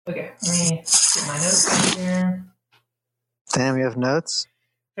Okay, let me get my notes in here. Damn, you have notes?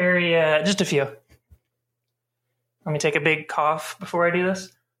 Just a few. Let me take a big cough before I do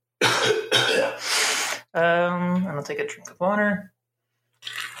this. And I'll take a drink of water.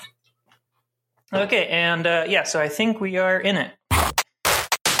 Okay, and so I think we are in it.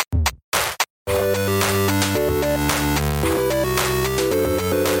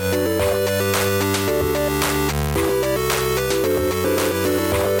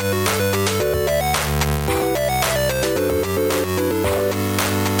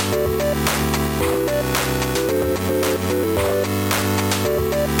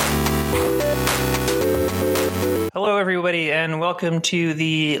 Hello, everybody, and welcome to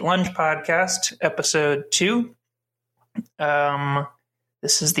the Lunch Podcast, Episode 2.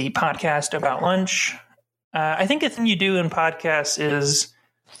 This is the podcast about lunch. I think a thing you do in podcasts is,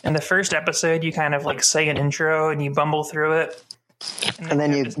 in the first episode, you kind of like say an intro and you bumble through it. And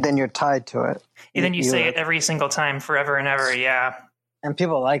then you're tied to it. And then you say it every single time, forever and ever, yeah. And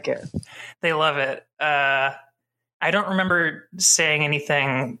people like it. They love it. I don't remember saying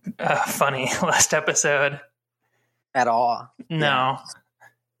anything funny last episode. At all. No. Yeah.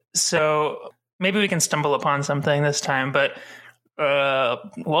 So maybe we can stumble upon something this time, but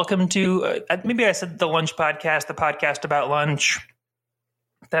welcome to, maybe I said the Lunch Podcast, the podcast about lunch.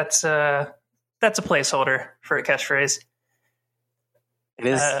 That's a placeholder for a catchphrase. It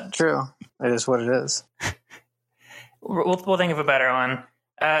is true. It is what it is. We'll think of a better one.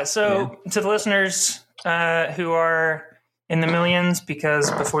 To the listeners who are in the millions,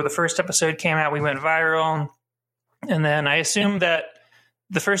 because before the first episode came out, we went viral. And then I assume that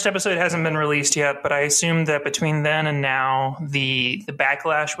the first episode hasn't been released yet, but I assume that between then and now, the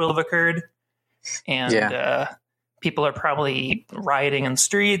backlash will have occurred. And people are probably rioting in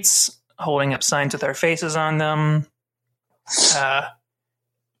streets, holding up signs with our faces on them.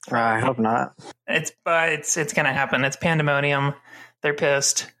 I hope not. It's going to happen. It's pandemonium. They're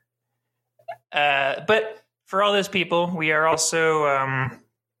pissed. But for all those people, we are also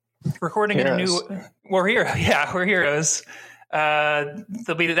recording in a new. We're heroes. That's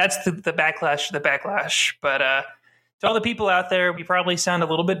the backlash to the backlash. But to all the people out there, we probably sound a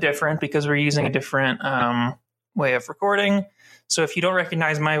little bit different because we're using a different way of recording. So if you don't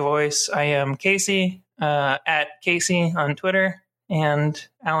recognize my voice, I am Casey at Casey on Twitter, and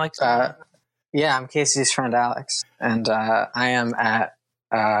Alex. I'm Casey's friend Alex, and I am at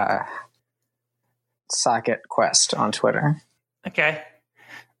Socket Quest on Twitter. Okay.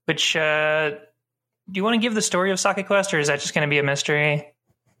 Which, do you want to give the story of Socket Quest, or is that just going to be a mystery?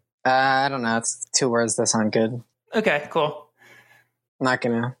 I don't know. It's 2 words that sound good. Okay, cool. I'm not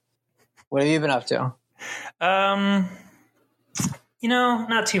going to. What have you been up to? Not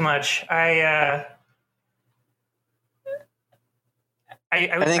too much. I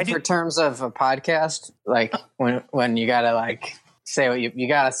think for terms of a podcast, like when you got to like say what you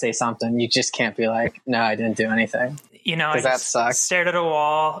got to say something, you just can't be like, no, I didn't do anything. I that sucks. Stared at a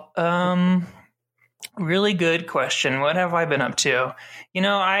wall. Really good question. What have I been up to?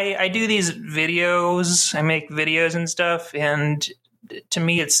 I do these videos. I make videos and stuff, and to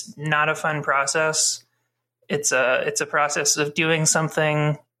me, it's not a fun process. It's a process of doing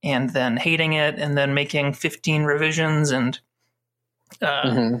something and then hating it, and then making 15 revisions, and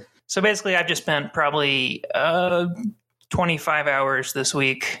so basically, I've just spent probably 25 hours this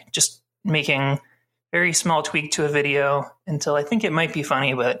week just making very small tweak to a video until I think it might be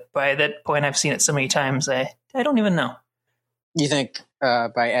funny, but by that point I've seen it so many times I don't even know. You think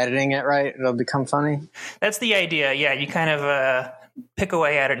by editing it right, it'll become funny? That's the idea. Yeah, you kind of pick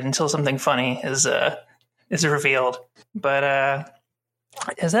away at it until something funny is revealed. But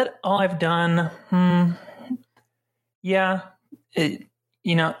is that all I've done? Yeah.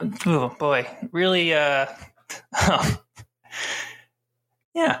 Oh boy, really. Yeah.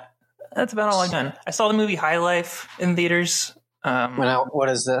 That's about all I've done. I saw the movie High Life in theaters. What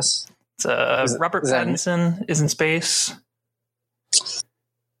is this? It's Robert Pattinson is in space.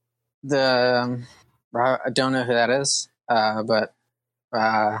 I don't know who that is, but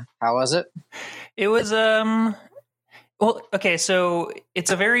how was it? It was okay. So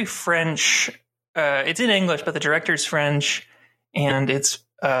it's a very French. It's in English, but the director's French, and it's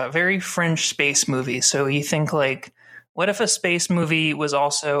a very French space movie. So you think like, what if a space movie was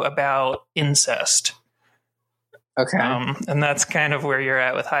also about incest? Okay. And that's kind of where you're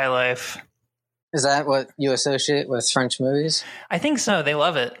at with High Life. Is that what you associate with French movies? I think so. They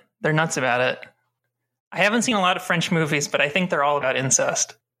love it. They're nuts about it. I haven't seen a lot of French movies, but I think they're all about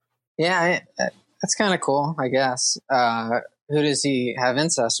incest. Yeah, that's kind of cool, I guess. Who does he have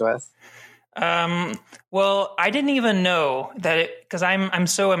incest with? Well, I didn't even know that because I'm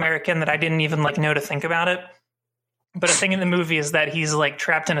so American that I didn't even like know to think about it. But a thing in the movie is that he's like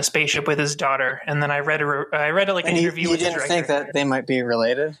trapped in a spaceship with his daughter, and then I read like an interview with the director. You didn't think that they might be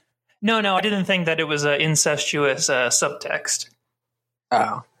related? No, I didn't think that it was an incestuous subtext.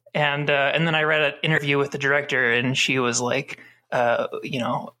 Oh, and then I read an interview with the director, and she was like, will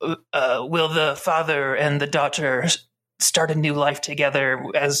the father and the daughter start a new life together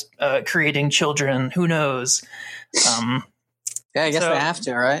as creating children? Who knows? Yeah, I guess they have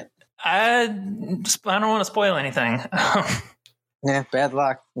to, right? I don't want to spoil anything. Yeah, bad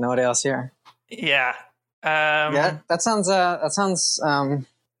luck. Nobody else here. Yeah. Yeah, that sounds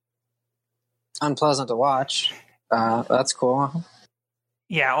unpleasant to watch. That's cool.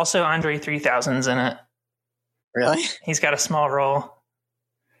 Yeah. Also, Andre 3000's in it. Really? He's got a small role.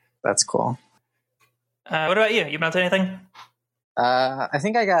 That's cool. What about you? You been up to anything? I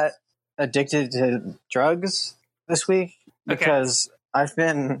think I got addicted to drugs this week because I've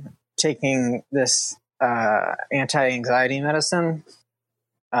been taking this anti-anxiety medicine,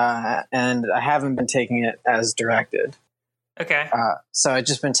 and I haven't been taking it as directed. Okay. So I've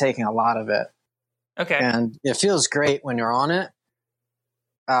just been taking a lot of it. Okay. And it feels great when you're on it.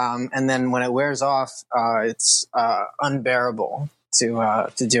 And then when it wears off, it's unbearable to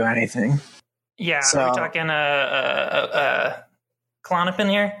do anything. Yeah. So, are we talking Klonopin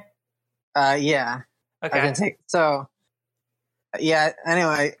here? Yeah. Okay. Yeah.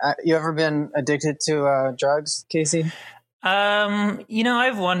 Anyway, you ever been addicted to drugs, Casey?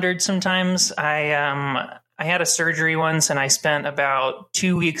 I've wondered sometimes. I had a surgery once, and I spent about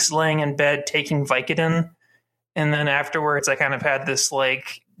 2 weeks laying in bed taking Vicodin, and then afterwards, I kind of had this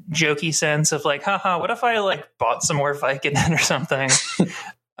like jokey sense of like, haha, what if I like bought some more Vicodin or something?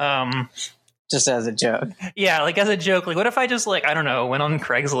 Just as a joke. Yeah, like as a joke, like what if I just like, I don't know, went on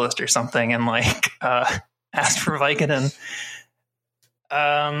Craigslist or something and like asked for Vicodin.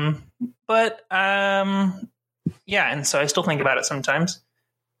 Yeah, and so I still think about it sometimes.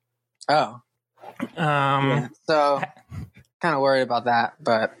 Oh. Yeah. So kind of worried about that,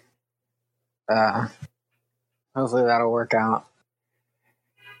 but hopefully that'll work out.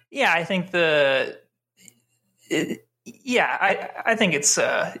 Yeah, I think I think it's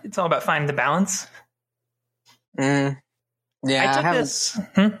all about finding the balance. Yeah, I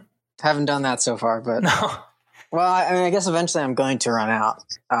haven't done that so far, but no. Well, I guess eventually I'm going to run out,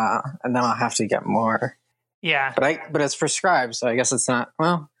 and then I'll have to get more. Yeah, but it's prescribed, so I guess it's not.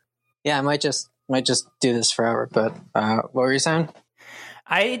 Well, yeah, I might just do this forever. But what were you saying?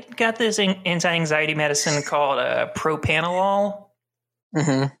 I got this anti-anxiety medicine called propanolol.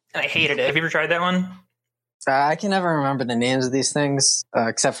 Mm-hmm. And I hated it. Have you ever tried that one? I can never remember the names of these things,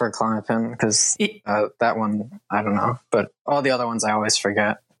 except for Klonopin, because that one, I don't know. But all the other ones I always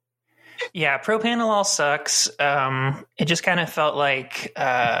forget. Yeah, propanolol sucks. It just kind of felt like,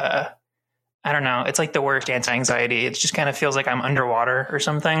 I don't know, it's like the worst anti-anxiety. It just kind of feels like I'm underwater or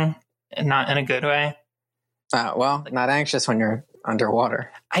something, and not in a good way. Well, not anxious when you're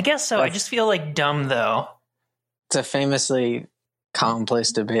underwater. I guess so. I just feel like dumb, though. It's a famously calm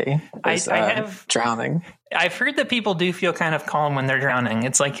place to be. I have drowning. I've heard that people do feel kind of calm when they're drowning.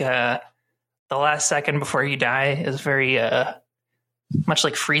 It's like the last second before you die is very much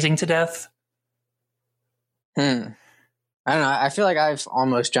like freezing to death. I don't know. I feel like I've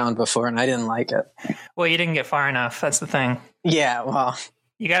almost drowned before, and I didn't like it. Well, you didn't get far enough. That's the thing. Yeah, well,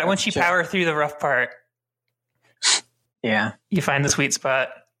 you got once you power through the rough part. Yeah, you find the sweet spot.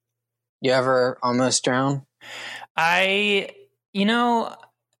 You ever almost drown? I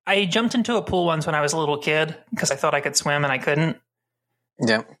jumped into a pool once when I was a little kid because I thought I could swim and I couldn't.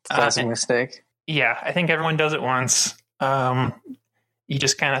 Yep, classic mistake. Yeah, I think everyone does it once. You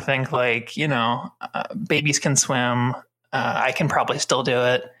just kind of think like, babies can swim. I can probably still do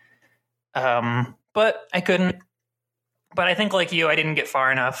it. But I couldn't. But I think like you, I didn't get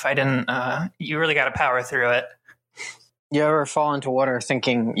far enough. I didn't. You really got to power through it. You ever fall into water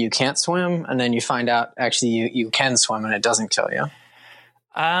thinking you can't swim, and then you find out actually you can swim and it doesn't kill you?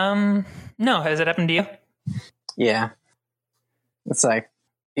 No. Has it happened to you? Yeah. It's like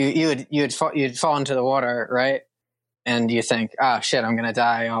you'd fall into the water, right? And you think, oh shit, I'm gonna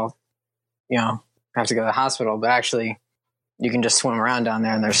die. I'll, have to go to the hospital. But actually, you can just swim around down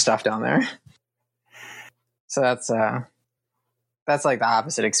there, and there's stuff down there. So that's like the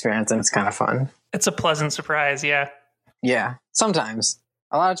opposite experience, and it's kind of fun. It's a pleasant surprise, yeah. Yeah, sometimes.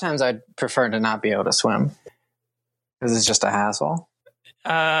 A lot of times I'd prefer to not be able to swim because it's just a hassle.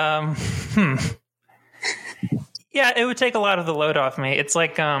 Yeah, it would take a lot of the load off me. It's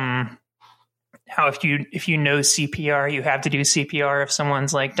like, have how if you know CPR, you have to do CPR if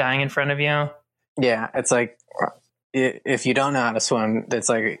someone's like dying in front of you. Yeah, it's like if you don't know how to swim, it's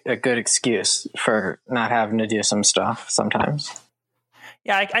like a good excuse for not having to do some stuff sometimes.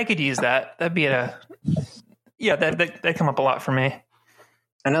 Yeah, I could use that. That'd be that come up a lot for me.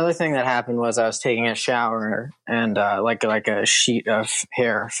 Another thing that happened was I was taking a shower and like a sheet of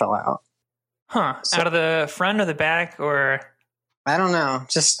hair fell out. Huh? So, out of the front or the back, or I don't know.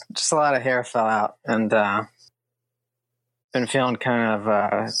 Just a lot of hair fell out, and been feeling kind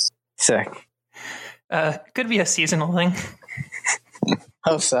of sick. Could be a seasonal thing.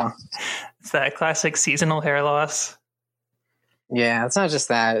 Hope so. It's that classic seasonal hair loss. Yeah, it's not just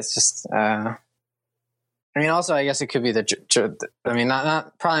that. It's just. I mean, also, I guess it could be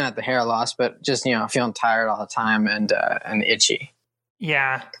not probably not the hair loss, but just feeling tired all the time and itchy.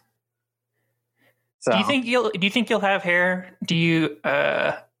 Yeah. So, do you think you'll have hair? Do you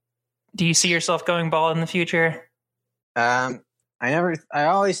see yourself going bald in the future? I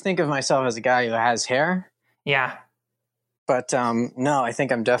always think of myself as a guy who has hair. Yeah. But no, I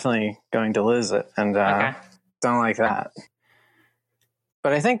think I'm definitely going to lose it, and don't like that.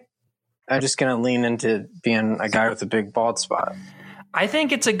 But I think I'm just going to lean into being a guy with a big bald spot. I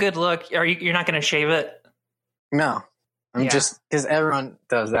think it's a good look. You're not going to shave it? No. I'm just because everyone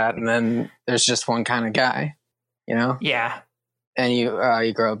does that, and then there's just one kind of guy, Yeah. And you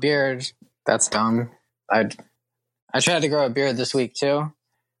grow a beard. That's dumb. I tried to grow a beard this week too.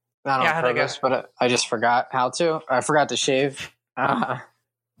 Not on purpose, but I just forgot how to. I forgot to shave. I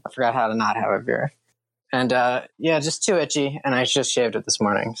forgot how to not have a beard. And just too itchy, and I just shaved it this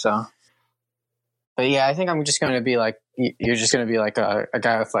morning. So, but yeah, I think I'm just going to be like you're just going to be like a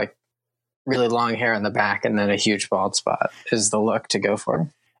guy with like really long hair in the back and then a huge bald spot is the look to go for.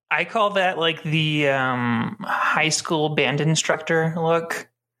 I call that like the high school band instructor look.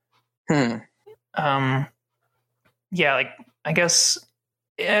 Yeah, like I guess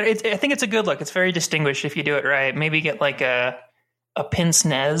I think it's a good look. It's very distinguished if you do it right. Maybe get like a pince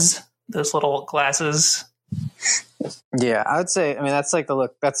nez, those little glasses. Yeah, I would say. I mean, that's like the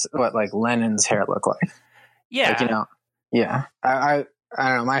look. That's what like Lennon's hair looked like. Yeah, like, yeah. I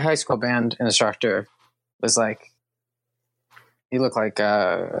don't know. My high school band instructor was like, he looked like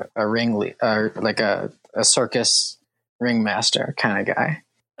a circus ringmaster kind of guy.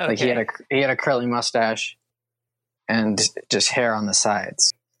 Okay. Like he had a curly mustache and just hair on the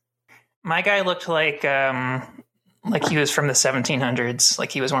sides. My guy looked like he was from the 1700s,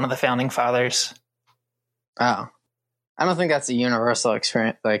 like he was one of the founding fathers. Oh, I don't think that's a universal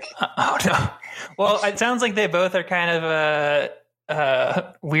experience. Like, oh no. Well, it sounds like they both are kind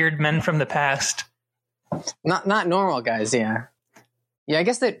of weird men from the past. Not normal guys, yeah. Yeah, I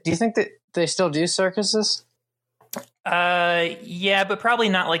guess do you think that they still do circuses? Yeah, but probably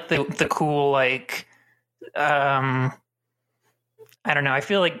not like the cool, like, I don't know. I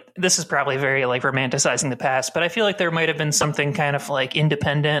feel like this is probably very like romanticizing the past, but I feel like there might have been something kind of like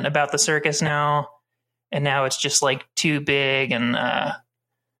independent about the circus now. And now it's just like too big and,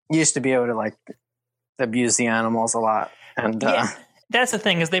 you used to be able to like abuse the animals a lot. And yeah, that's the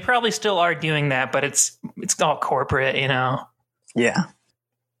thing is they probably still are doing that, but it's all corporate, Yeah.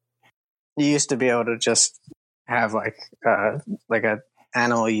 You used to be able to just have like a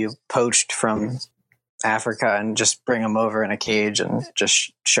animal you poached from Africa and just bring them over in a cage and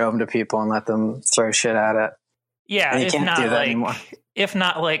just show them to people and let them throw shit at it. Yeah, if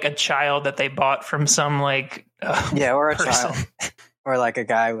not like a child that they bought from some like or a person. Child, or like a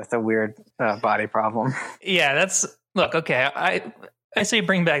guy with a weird body problem. Yeah, okay. I say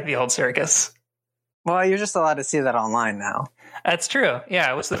bring back the old circus. Well, you're just allowed to see that online now. That's true.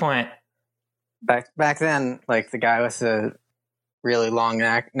 Yeah, what's the point? Back then, like the guy with the really long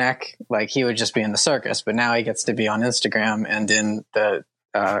neck, like he would just be in the circus, but now he gets to be on Instagram and in the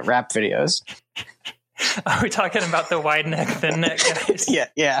rap videos. Are we talking about the wide neck, thin neck guys?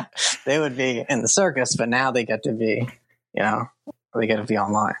 Yeah. They would be in the circus, but now they get to be, they get to be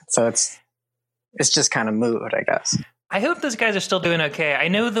online. So it's just kind of mood, I guess. I hope those guys are still doing okay. I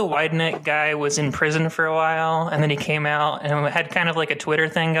know the wide neck guy was in prison for a while, and then he came out and had kind of like a Twitter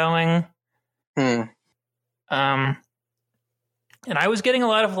thing going. And I was getting a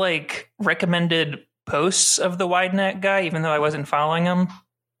lot of like recommended posts of the wide neck guy, even though I wasn't following him.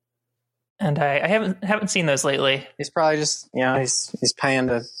 And I haven't seen those lately. He's probably just, he's paying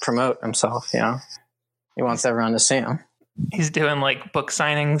to promote himself, He wants everyone to see him. He's doing like book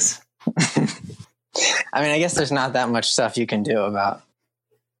signings. I mean, I guess there's not that much stuff you can do about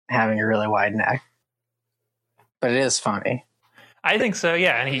having a really wide neck. But it is funny. I think so,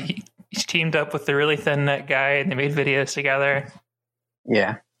 yeah. And he teamed up with the really thin neck guy and they made videos together.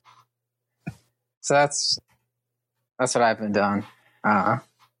 Yeah. So that's what I've been doing.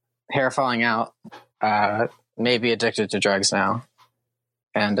 Hair falling out. Maybe addicted to drugs now.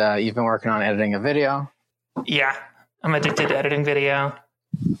 And you've been working on editing a video. Yeah, I'm addicted to editing video.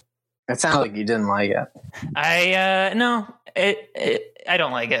 It sounded like you didn't like it. No, I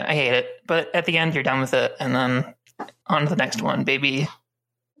don't like it. I hate it. But at the end, you're done with it, and then on to the next one, baby.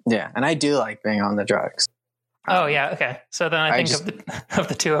 Yeah, and I do like being on the drugs. Oh yeah, okay. So then I think of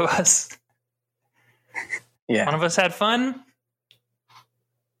the two of us. Yeah, one of us had fun.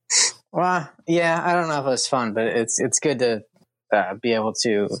 Well, yeah, I don't know if it was fun, but it's good to be able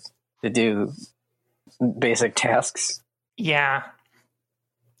to do basic tasks. Yeah.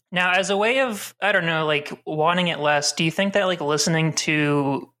 Now, as a way of, I don't know, like wanting it less, do you think that like listening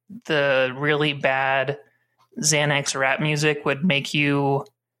to the really bad Xanax rap music would make you,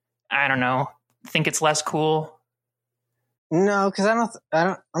 I don't know, think it's less cool? No, because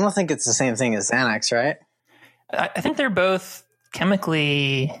I don't think it's the same thing as Xanax, right? I think they're both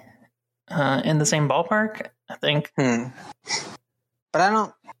chemically in the same ballpark, I think. But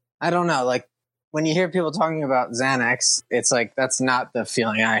I don't know. Like when you hear people talking about Xanax, it's like that's not the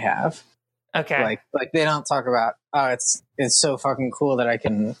feeling I have. Okay. Like they don't talk about, oh, it's so fucking cool that I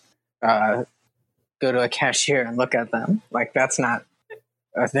can go to a cashier and look at them. Like that's not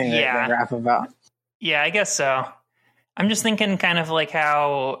a thing that they rap about. Yeah, I guess so. I'm just thinking kind of like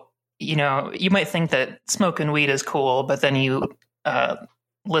how, you know, you might think that smoking weed is cool, but then you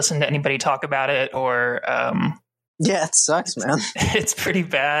listen to anybody talk about it or... yeah, it sucks, man. It's pretty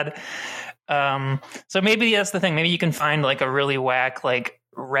bad. So maybe that's the thing. Maybe you can find like a really whack like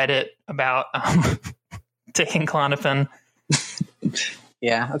Reddit about taking Klonopin.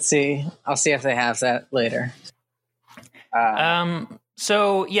 Yeah, let's see. I'll see if they have that later.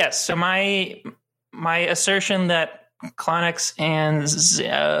 So yes, so my assertion that Klonopin and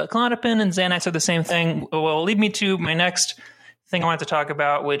Xanax are the same thing will lead me to my next thing I want to talk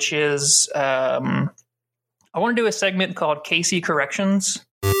about, which is I want to do a segment called Casey Corrections.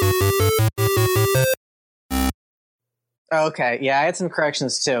 Okay, yeah, I had some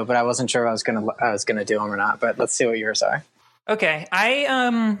corrections too, but I wasn't sure if I was gonna do them or not. But let's see what yours are. Okay,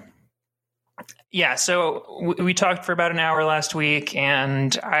 so we talked for about an hour last week,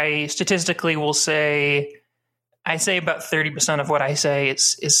 and I statistically will say I say about 30% of what I say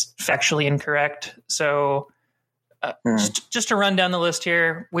is factually incorrect. So just to run down the list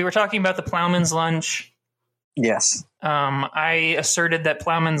here, we were talking about the Plowman's Lunch. Yes. I asserted that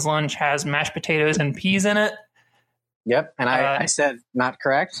Plowman's Lunch has mashed potatoes and peas in it. Yep, and I said not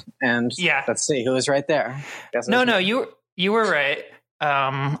correct, and yeah. Let's see who was right there. No, you were right.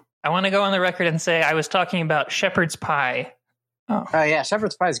 I want to go on the record and say I was talking about shepherd's pie. Oh yeah,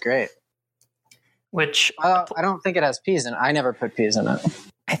 shepherd's pie is great. Which I don't think it has peas in it. I never put peas in it.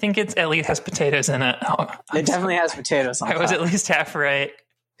 I think it at least has potatoes in it. It definitely has potatoes on it. I was at least half right.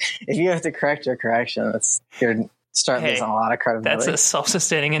 If you have to correct your correction, you're starting losing a lot of credibility. That's a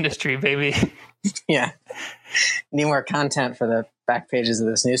self-sustaining industry, baby. Yeah. Need more content for the back pages of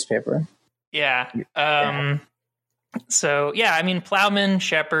this newspaper. Yeah. So, yeah, I mean, Plowman,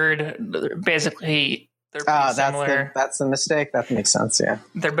 Shepherd, basically, they're pretty similar. That's the mistake. That makes sense, yeah.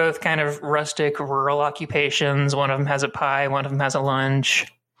 They're both kind of rustic, rural occupations. One of them has a pie, one of them has a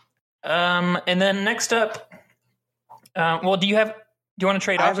lunch. And then next up, well, do you want to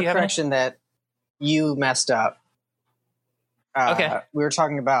trade off? I have a correction that you messed up. Okay. We were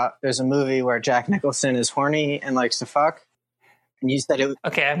talking about there's a movie where Jack Nicholson is horny and likes to fuck. And you said it.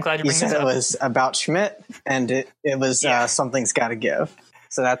 Okay, I'm glad you bring this up. You said it was about Schmidt, and it was Something's Gotta Give.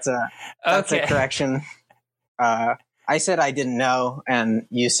 So that's a correction. I said I didn't know, and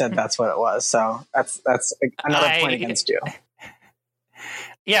you said that's what it was. So that's another point against you.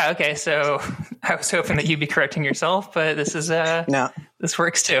 Yeah. Okay. So I was hoping that you'd be correcting yourself, but this is no. This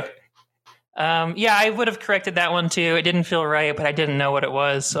works too. Yeah, I would have corrected that one too. It didn't feel right, but I didn't know what it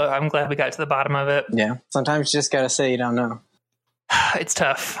was, so I'm glad we got to the bottom of it. Yeah. Sometimes you just gotta say you don't know. It's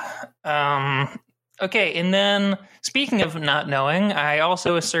tough. Okay, and then speaking of not knowing, I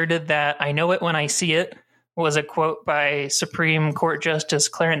also asserted that I know it when I see it was a quote by Supreme Court Justice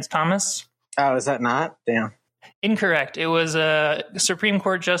Clarence Thomas. Oh, is that not? Damn. Incorrect. It was Supreme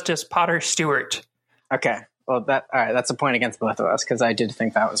Court Justice Potter Stewart. Okay. Well, all right. That's a point against both of us because I did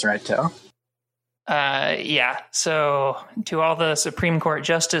think that was right too. Yeah. So to all the Supreme Court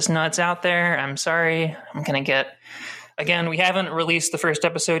Justice nuts out there, I'm sorry. I'm going to get... Again, we haven't released the first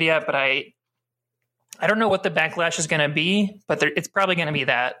episode yet, but I don't know what the backlash is going to be, but it's probably going to be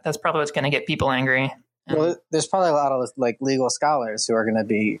that. That's probably what's going to get people angry. Well, there's probably a lot of like legal scholars who are going to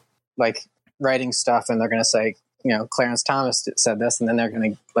be like writing stuff, and they're going to say, Clarence Thomas said this, and then they're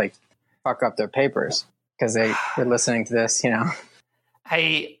going to like fuck up their papers because they're listening to this, I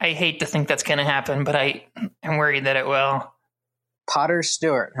hate to think that's going to happen, but I am worried that it will. Potter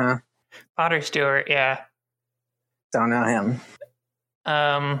Stewart, huh? Potter Stewart, yeah. Don't know him.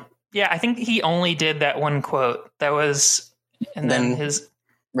 Yeah, I think he only did that one quote. That was, and then his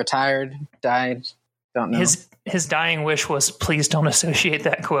retired, died. Don't know. His dying wish was, please don't associate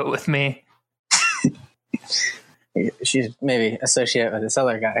that quote with me. She's maybe associate with this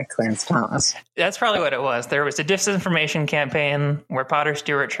other guy, Clarence Thomas. That's probably what it was. There was a disinformation campaign where Potter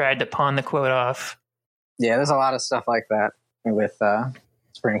Stewart tried to pawn the quote off. Yeah, there's a lot of stuff like that with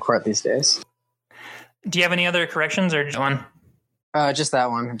Supreme Court these days. Do you have any other corrections or just one? Just that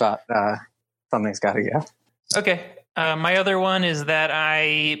one about something's got to go. Okay. My other one is that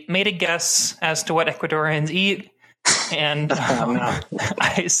I made a guess as to what Ecuadorians eat, and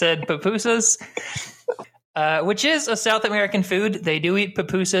I said pupusas, which is a South American food. They do eat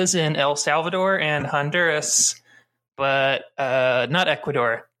pupusas in El Salvador and Honduras, but not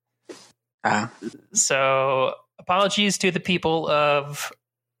Ecuador. So apologies to the people of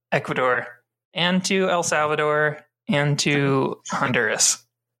Ecuador and to El Salvador and to Honduras.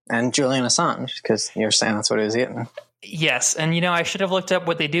 And Julian Assange, because you're saying that's what he was eating. Yes, and I should have looked up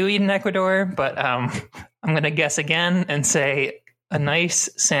what they do eat in Ecuador, but I'm going to guess again and say a nice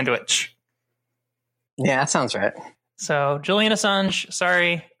sandwich. Yeah, that sounds right. So, Julian Assange,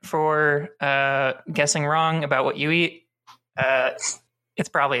 sorry for guessing wrong about what you eat. It's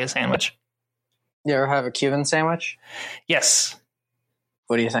probably a sandwich. You ever have a Cuban sandwich? Yes.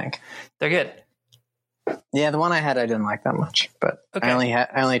 What do you think? They're good. Yeah, the one I had I didn't like that much, but okay.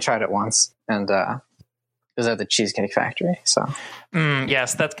 I only tried it once, and it was at the Cheesecake Factory. So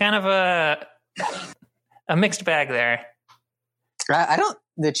yes, that's kind of a mixed bag there.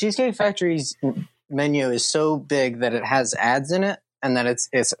 The Cheesecake Factory's menu is so big that it has ads in it, and that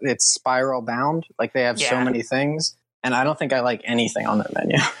it's spiral bound. Like they have so many things, and I don't think I like anything on that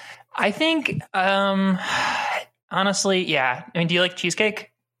menu. I think honestly, yeah. I mean, do you like cheesecake?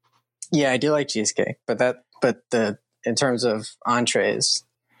 Yeah, I do like cheesecake, but in terms of entrees,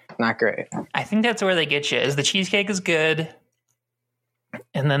 not great. I think that's where they get you. Is the cheesecake is good,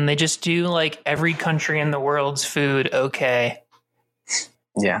 and then they just do like every country in the world's food okay.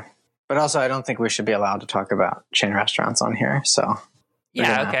 Yeah, but also I don't think we should be allowed to talk about chain restaurants on here. So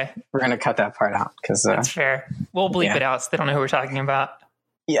we're gonna cut that part out because that's fair. We'll bleep it out so they don't know who we're talking about.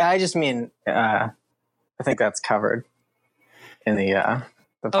 Yeah, I just mean I think that's covered in the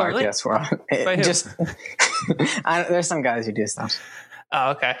podcast world. By who? Just there's some guys who do stuff. Oh,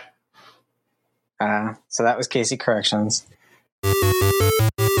 okay. So that was Casey Corrections.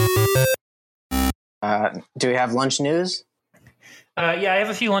 Do we have lunch news? Yeah, I have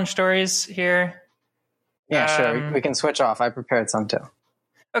a few lunch stories here. Yeah, sure. We can switch off. I prepared some too.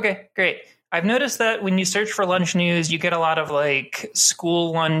 Okay, great. I've noticed that when you search for lunch news, you get a lot of like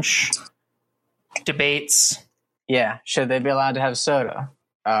school lunch debates. Yeah, should they be allowed to have soda?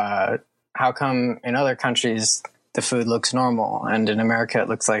 How come in other countries the food looks normal and in America it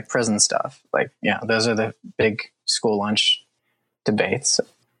looks like prison stuff? Like, those are the big school lunch debates.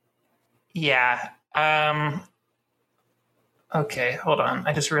 Yeah. Okay, hold on.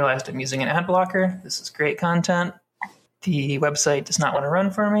 I just realized I'm using an ad blocker. This is great content. The website does not want to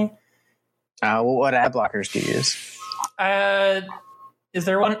run for me. What ad blockers do you use? Is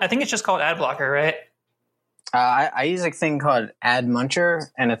there one? I think it's just called ad blocker, right? I use a thing called Ad Muncher,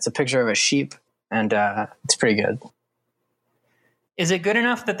 and it's a picture of a sheep, and it's pretty good. Is it good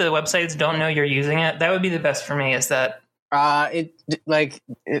enough that the websites don't know you're using it? That would be the best for me. Is that they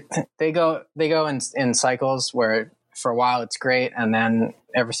go in cycles where for a while it's great, and then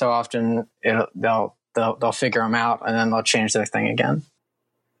every so often they'll figure them out, and then they'll change their thing again.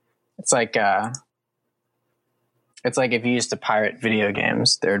 It's like if you used to pirate video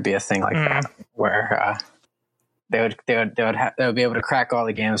games, there would be a thing like that where they would be able to crack all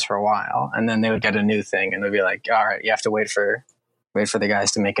the games for a while, and then they would get a new thing, and they'd be like, all right, you have to wait for the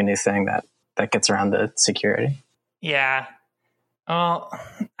guys to make a new thing that gets around the security. Yeah. Well,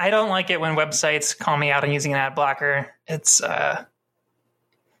 I don't like it when websites call me out on using an ad blocker. It's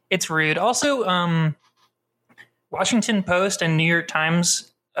rude. Also, Washington Post and New York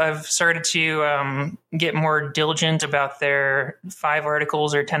Times have started to get more diligent about their 5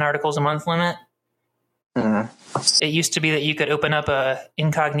 articles or 10 articles a month limit. Mm-hmm. It used to be that you could open up a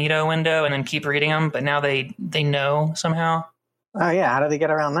incognito window and then keep reading them, but now they know somehow. Oh yeah, how do they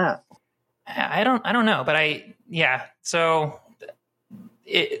get around that? I don't know, but so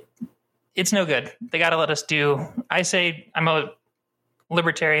it's no good. They got to let us do. I say I'm a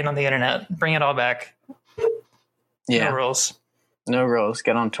libertarian on the internet. Bring it all back. Yeah, no rules. No rules.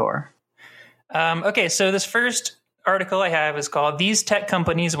 Get on tour. Okay, so this first article I have is called "These Tech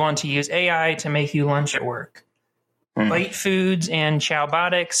Companies Want to Use AI to Make You Lunch at Work." Byte Foods and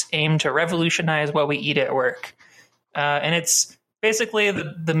Chowbotics aim to revolutionize what we eat at work. And it's basically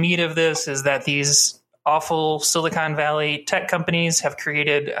the meat of this is that these awful Silicon Valley tech companies have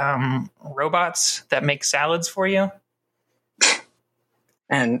created robots that make salads for you.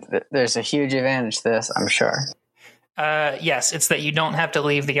 And there's a huge advantage to this, I'm sure. Yes, it's that you don't have to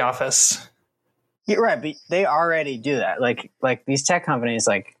leave the office. You're right, but they already do that. Like these tech companies,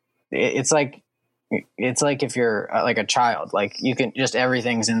 like it's like if you're like a child, like you can just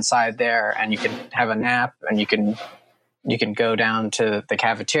everything's inside there, and you can have a nap, and you can go down to the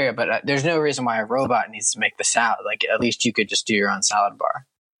cafeteria. But there's no reason why a robot needs to make the salad. Like at least you could just do your own salad bar.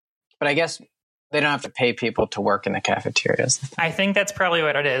 But I guess they don't have to pay people to work in the cafeterias. I think that's probably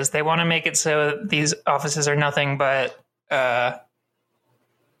what it is. They want to make it so these offices are nothing but tech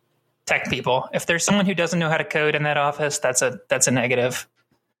people. If there's someone who doesn't know how to code in that office, that's a negative.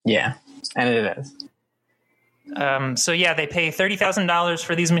 Yeah, and it is. So yeah, they pay $30,000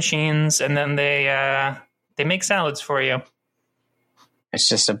 for these machines, and then they make salads for you. It's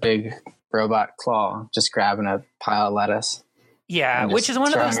just a big robot claw just grabbing a pile of lettuce. Yeah, which is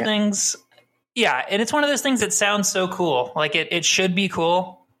one of those things. Yeah, and it's one of those things that sounds so cool. Like it should be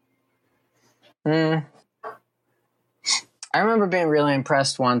cool. I remember being really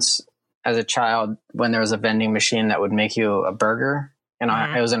impressed once as a child when there was a vending machine that would make you a burger. And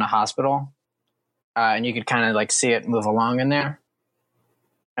I was in a hospital, and you could kind of like see it move along in there.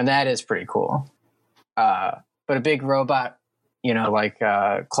 And that is pretty cool. But a big robot, like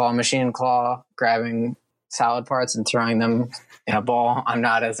claw machine grabbing salad parts and throwing them in a bowl, I'm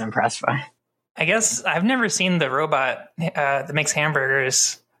not as impressed by. I guess I've never seen the robot that makes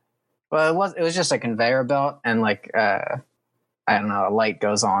hamburgers. Well, it was just a conveyor belt, and like I don't know, a light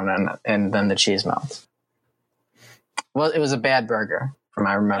goes on, and then the cheese melts. Well, it was a bad burger, from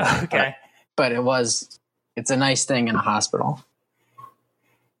I remember. Okay, but it's a nice thing in a hospital.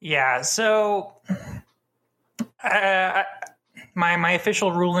 Yeah. So, my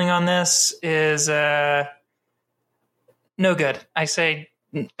official ruling on this is no good. I say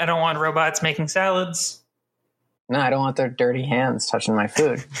I don't want robots making salads. No, I don't want their dirty hands touching my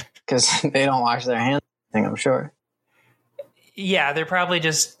food because they don't wash their hands, I'm sure. Yeah, they're probably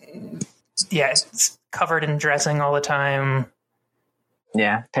just covered in dressing all the time.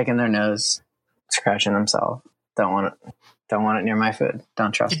 Yeah, picking their nose, scratching themselves. Don't want it near my food.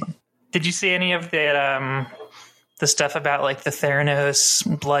 Don't trust them. Did you see any of the stuff about like the Theranos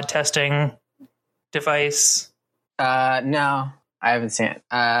blood testing device? No, I haven't seen it.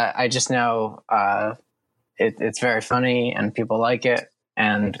 I just know it's very funny and people like it.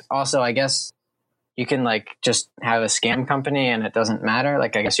 And also, I guess you can like just have a scam company and it doesn't matter.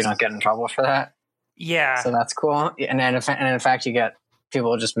 Like, I guess you don't get in trouble for that. Yeah. So that's cool. And then in fact, you get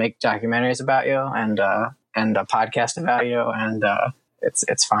people just make documentaries about you and a podcast about you, and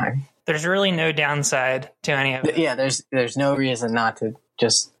it's fine. There's really no downside to any of it. Yeah, there's no reason not to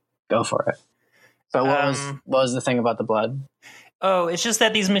just go for it. But what was the thing about the blood? Oh, it's just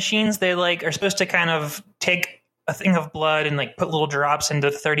that these machines, they like are supposed to kind of take a thing of blood and like put little drops into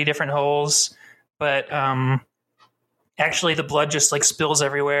 30 different holes, but actually the blood just like spills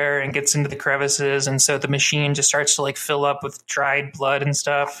everywhere and gets into the crevices, and so the machine just starts to like fill up with dried blood and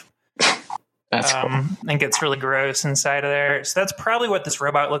stuff. That's cool. And gets really gross inside of there. So that's probably what this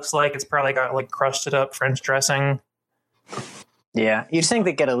robot looks like. It's probably got like crusted up French dressing. Yeah, you'd think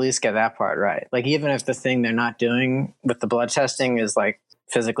they could at least get that part right. Like, even if the thing they're not doing with the blood testing is like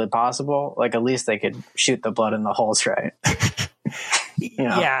physically possible, like at least they could shoot the blood in the holes right.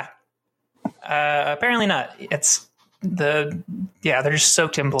 Yeah. Apparently not. They're just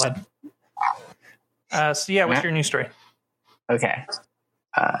soaked in blood. What's your news story? Okay.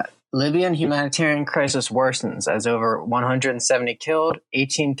 Libyan humanitarian crisis worsens as over 170 killed,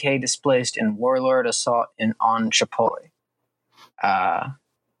 18K displaced in warlord assault on Tripoli.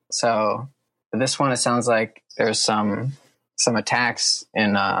 So this one, it sounds like there's some attacks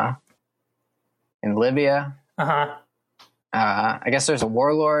in Libya. I guess there's a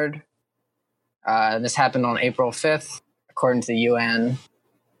warlord. This happened on April 5th, according to the UN.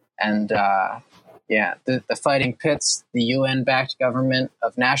 And the fighting pits the UN-backed government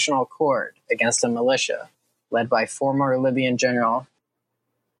of National Accord against a militia led by former Libyan general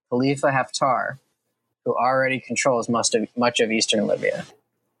Khalifa Haftar, who already controls much of eastern Libya.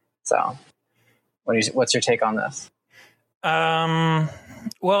 So, what's your take on this? Well,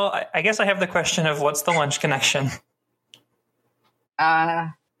 I guess I have the question of what's the lunch connection?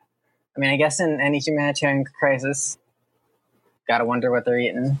 I guess in any humanitarian crisis, gotta wonder what they're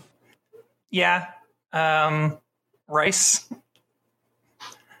eating. Yeah. Rice.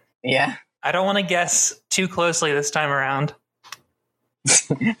 Yeah. I don't want to guess too closely this time around.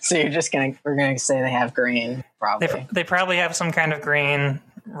 So we're gonna say they have grain, probably. They probably have some kind of grain,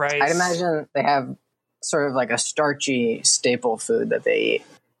 rice. I'd imagine they have sort of like a starchy staple food that they eat.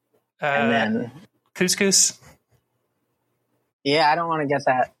 And then couscous. Yeah, I don't want to get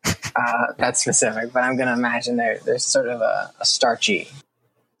that specific, but I'm gonna imagine there's sort of a starchy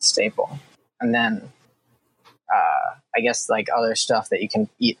staple. And then I guess like other stuff that you can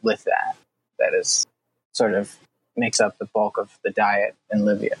eat with that is sort of makes up the bulk of the diet in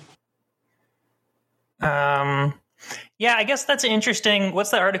Libya. Yeah, I guess that's interesting.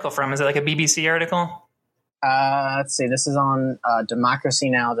 What's the article from? Is it like a BBC article? Let's see. This is on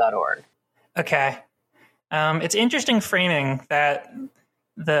democracynow.org. Okay. It's interesting framing that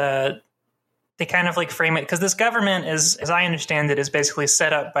they kind of like frame it because this government is, as I understand it, is basically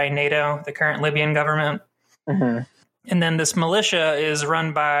set up by NATO, the current Libyan government. Mm-hmm. And then this militia is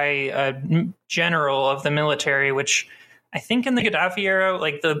run by a general of the military, which I think in the Gaddafi era,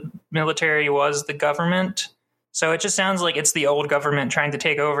 like the military was the government. So it just sounds like it's the old government trying to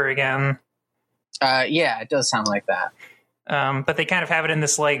take over again. Yeah, it does sound like that. But they kind of have it in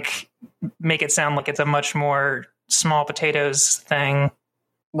this, like, make it sound like it's a much more small potatoes thing.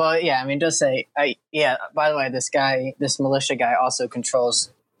 Well, yeah, I mean, it does say, by the way, this militia guy also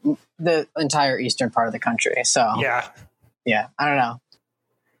controls the entire eastern part of the country. So, yeah, I don't know.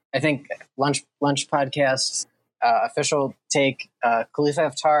 I think Lunch Podcast, official take, Khalifa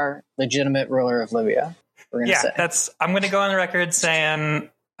Haftar, legitimate ruler of Libya. I'm going to go on the record saying,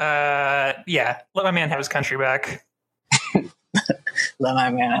 let my man have his country back. Let my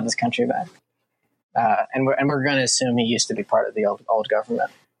man have his country back. And we're going to assume he used to be part of the old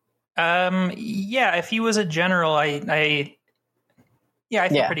government. If he was a general, I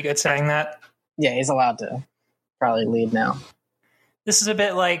feel pretty good saying that. Yeah, he's allowed to probably lead now. This is a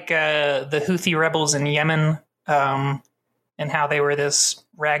bit like the Houthi rebels in Yemen, and how they were this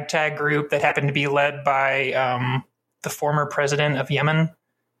ragtag group that happened to be led by the former president of Yemen,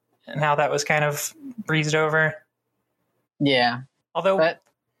 and how that was kind of breezed over. Yeah. Although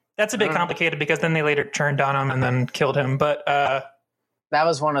that's a bit complicated because then they later turned on him and then killed him. But that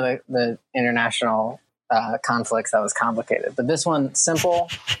was one of the international conflicts that was complicated. But this one, simple.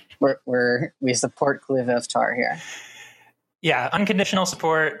 We support Khalifa Haftar here. Yeah, unconditional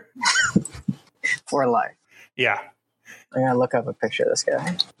support. For life. Yeah. I'm going to look up a picture of this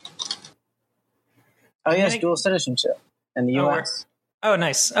guy. Oh, he has dual citizenship in the U.S. Oh,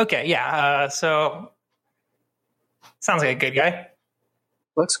 nice. Okay, yeah. So, sounds like a good guy.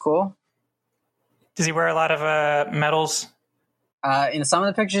 Looks cool. Does he wear a lot of medals? In some of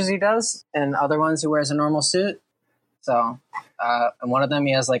the pictures he does, and other ones he wears a normal suit. So, in one of them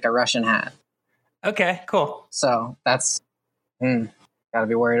he has like a Russian hat. Okay, cool. So, that's... gotta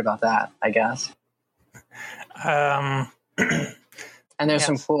be worried about that, I guess. And there's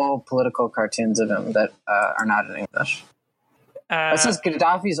some cool political cartoons of him that are not in English. This is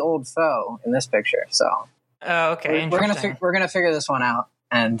Gaddafi's old foe in this picture. So, okay, we're gonna figure this one out,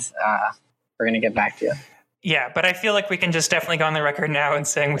 and we're gonna get back to you. Yeah, but I feel like we can just definitely go on the record now and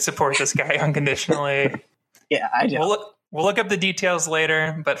saying we support this guy unconditionally. Yeah, I do. We'll look up the details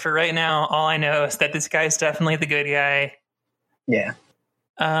later, but for right now, all I know is that this guy's definitely the good guy. Yeah.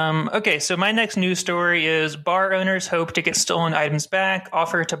 Okay, so my next news story is bar owners hope to get stolen items back,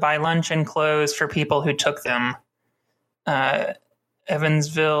 offer to buy lunch and clothes for people who took them.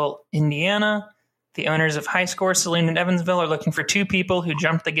 Evansville, Indiana. The owners of High Score Saloon in Evansville are looking for 2 people who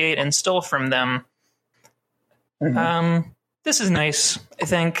jumped the gate and stole from them. Mm-hmm. This is nice, I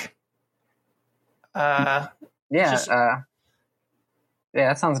think. That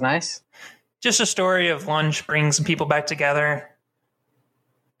sounds nice. Just a story of lunch bringing some people back together.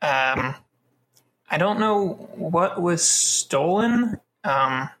 I don't know what was stolen.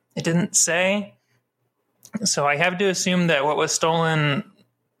 It didn't say. So I have to assume that what was stolen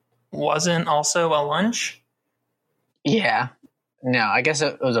wasn't also a lunch. Yeah. No, I guess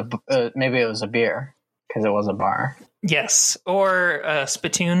it was maybe it was a beer because it was a bar. Yes, or a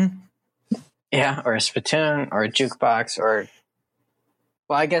spittoon. Yeah, or a spittoon, or a jukebox, or...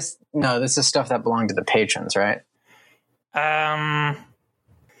 Well, I guess, no, this is stuff that belonged to the patrons, right?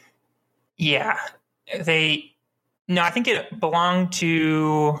 Yeah. I think it belonged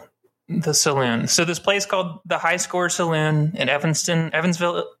to the saloon. So this place called the High Score Saloon in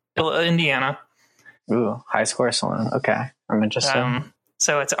Evansville, Indiana. Ooh, High Score Saloon. Okay, I'm interested.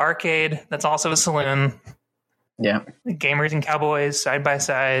 So it's an arcade that's also a saloon. Yeah. Gamers and cowboys side by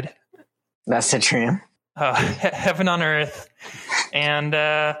side. That's the dream. Heaven on earth. And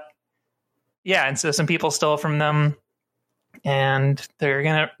Yeah, and so some people stole from them, and they're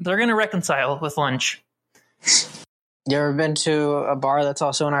gonna reconcile with lunch. You ever been to a bar that's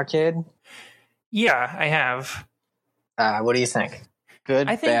also an arcade? Yeah, I have. What do you think? Good,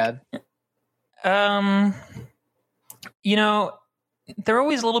 I think, bad? You know, they're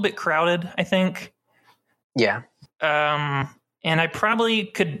always a little bit crowded, I think. Yeah. And I probably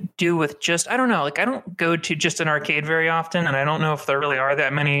could do with just, I don't know, like I don't go to just an arcade very often, and I don't know if there really are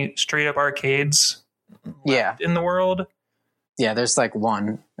that many straight up arcades in the world. Yeah, there's like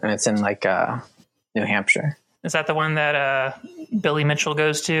one, and it's in like New Hampshire. Is that the one that Billy Mitchell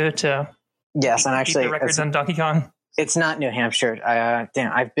goes to yes, and actually keep the records on Donkey Kong? It's not New Hampshire.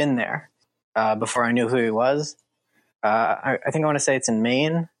 I've been there before I knew who he was. I think I want to say it's in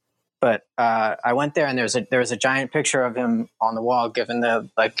Maine. But I went there, and there was a giant picture of him on the wall giving the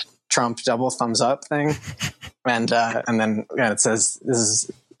like Trump double thumbs up thing, and then it says this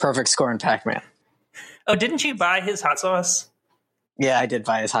is perfect score in Pac-Man. Oh, didn't you buy his hot sauce? Yeah, I did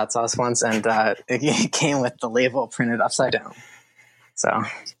buy his hot sauce once, and it came with the label printed upside down. So,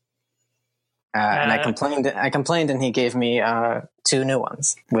 and I complained, and he gave me 2 new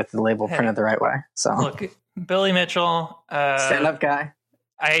ones with the label printed the right way. So look, Billy Mitchell, stand-up guy.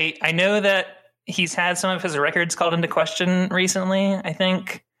 I know that he's had some of his records called into question recently, I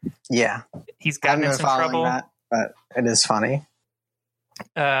think. Yeah. He's gotten in some trouble. That, but it is funny.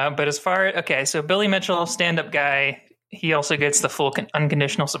 But so Billy Mitchell, stand-up guy, he also gets the full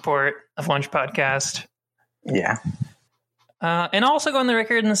unconditional support of Lunch Podcast. Yeah. And I'll also go on the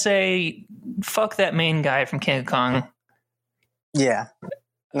record and say, fuck that main guy from King of Kong. Yeah.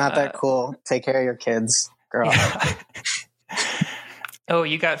 Not that cool. Take care of your kids. Grow up. Oh,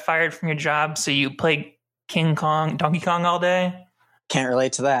 you got fired from your job, so you play Donkey Kong all day? Can't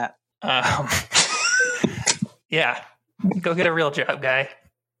relate to that. Yeah. Go get a real job, guy.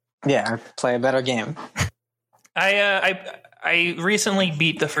 Yeah, play a better game. I recently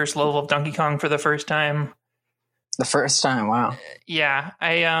beat the first level of Donkey Kong for the first time. The first time, wow. Yeah,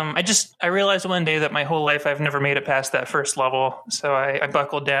 I realized one day that my whole life I've never made it past that first level, so I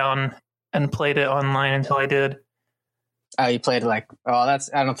buckled down and played it online until I did. Oh, you played I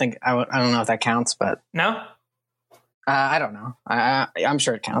don't know if that counts, but no. I don't know. I'm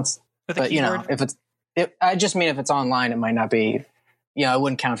sure it counts. With a keyboard? I just mean if it's online, it might not be. It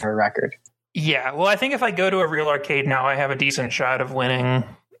wouldn't count for a record. Yeah, well, I think if I go to a real arcade now, I have a decent shot of winning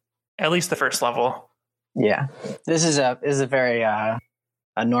at least the first level. Yeah, this is a very a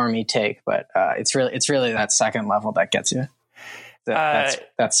normie take, but it's really that second level that gets you.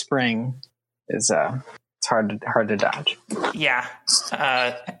 That spring is it's hard to dodge. Yeah,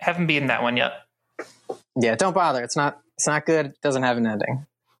 haven't beaten that one yet. Yeah, don't bother. It's not good. It doesn't have an ending.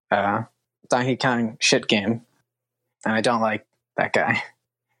 Donkey Kong shit game, and I don't like that guy.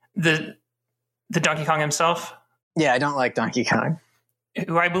 The Donkey Kong himself? Yeah, I don't like Donkey Kong.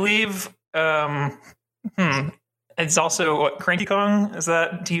 Who I believe it's also Cranky Kong?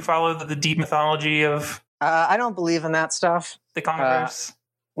 Do you follow the deep mythology of I don't believe in that stuff. The Kongverse?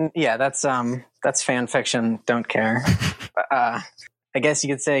 Yeah, that's fan fiction. Don't care. I guess you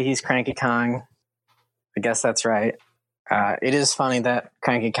could say he's Cranky Kong. I guess that's right. It is funny that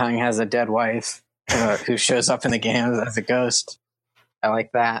Cranky Kong has a dead wife who shows up in the game as a ghost. I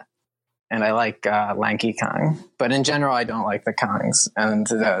like that. And I like Lanky Kong. But in general, I don't like the Kongs. And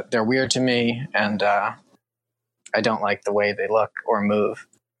they're weird to me, and I don't like the way they look or move.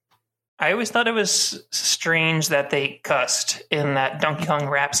 I always thought it was strange that they cussed in that Donkey Kong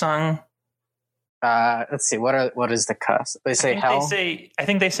rap song. Let's see. What is the cuss? They say hell? I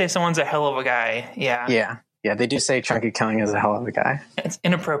think they say someone's a hell of a guy. Yeah. Yeah, they do say Chunky Kong is a hell of a guy. It's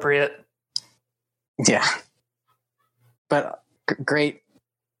inappropriate. Yeah. But great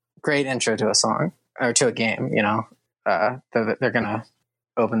intro to a song or to a game, they're going to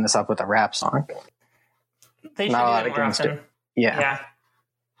open this up with a rap song. They should do that more often. Yeah.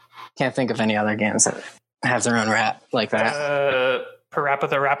 Can't think of any other games that have their own rap like that. Parappa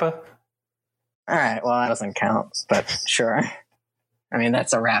the Rappa? All right, well, that doesn't count, but sure. I mean,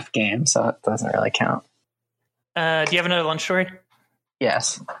 that's a rap game, so it doesn't really count. Do you have another lunch story?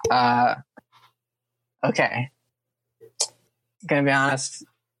 Yes. Okay. Gonna be honest.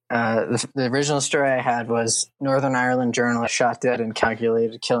 The original story I had was Northern Ireland journalist shot dead in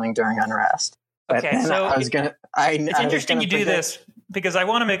calculated killing during unrest. But okay, so it's interesting you do this because I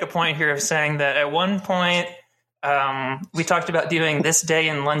want to make a point here of saying that at one point we talked about doing this day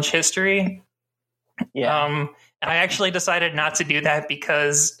in lunch history. Yeah. And I actually decided not to do that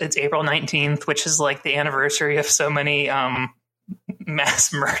because it's April 19th, which is like the anniversary of so many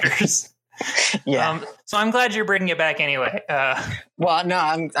mass murders. Yeah. So I'm glad you're bringing it back anyway. Well, no,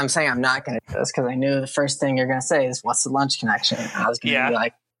 I'm saying I'm not going to do this because I knew the first thing you're going to say is, what's the lunch connection? And I was going to be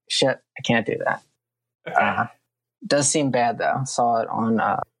like, shit, I can't do that. Okay. Does seem bad, though. Saw it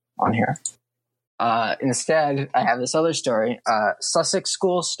on here. Instead, I have this other story. Sussex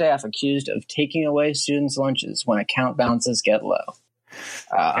school staff accused of taking away students' lunches when account balances get low.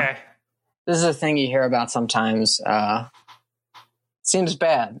 Okay. This is a thing you hear about sometimes. Seems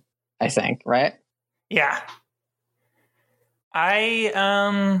bad, I think, right? Yeah.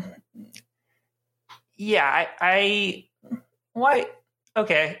 Why?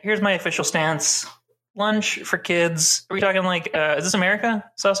 Okay, here's my official stance. Lunch for kids. Are we talking like, is this America?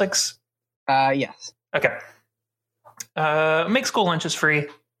 Sussex? Yes. Okay. Make school lunches free.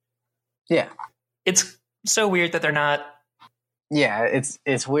 Yeah. It's so weird that they're not. Yeah,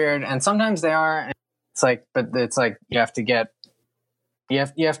 it's weird, and sometimes they are. And it's like, but it's like you have to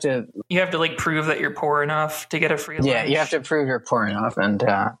like prove that you're poor enough to get a free lunch. Yeah, you have to prove you're poor enough, and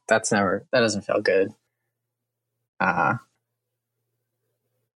that doesn't feel good. And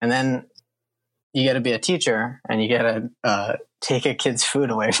then you got to be a teacher, and you got to take a kid's food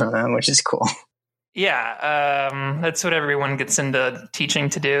away from them, which is cool. Yeah, that's what everyone gets into teaching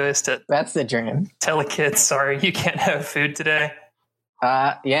to do, is to. That's the dream. Tell a kid, sorry, you can't have food today.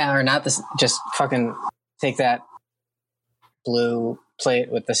 Yeah, or not. This, just fucking take that blue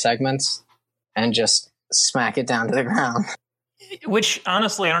plate with the segments and just smack it down to the ground. Which,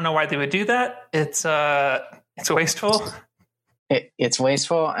 honestly, I don't know why they would do that. It's wasteful. It's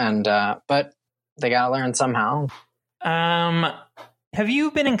wasteful, and but they gotta learn somehow. Have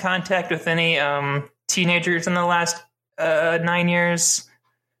you been in contact with any teenagers in the last 9 years?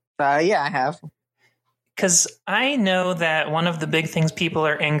 Yeah, I have. Because I know that one of the big things people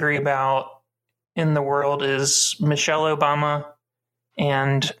are angry about in the world is Michelle Obama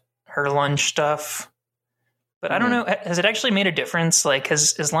and her lunch stuff. But I don't know, has it actually made a difference? Like,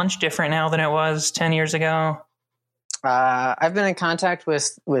 is lunch different now than it was 10 years ago? I've been in contact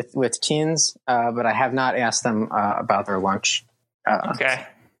with teens, but I have not asked them about their lunch. Okay.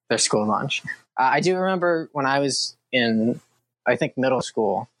 Their school lunch. I do remember when I was in, I think, middle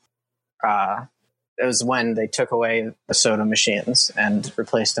school, it was when they took away the soda machines and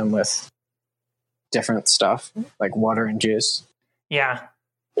replaced them with different stuff like water and juice. Yeah.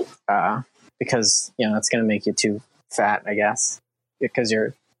 Because, it's going to make you too fat, I guess, because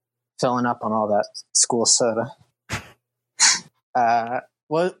you're filling up on all that school soda.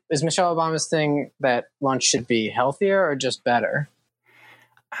 Well, is Michelle Obama's thing that lunch should be healthier or just better?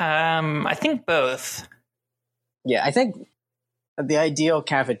 I think both. Yeah, I think the ideal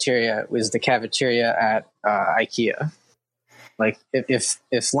cafeteria was the cafeteria at IKEA. Like,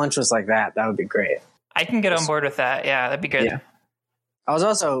 if lunch was like that, that would be great. I can get on board with that. Yeah, that'd be good. Yeah. I was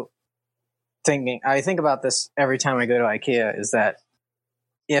also thinking, I think about this every time I go to IKEA, is that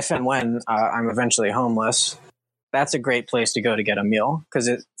if and when I'm eventually homeless, that's a great place to go to get a meal because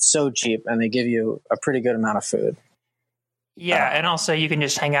it's so cheap and they give you a pretty good amount of food. Yeah, and also you can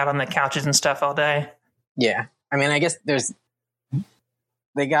just hang out on the couches and stuff all day. Yeah. I mean, I guess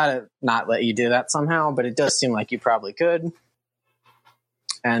they gotta not let you do that somehow, but it does seem like you probably could.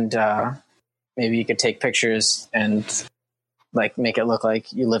 And maybe you could take pictures and like make it look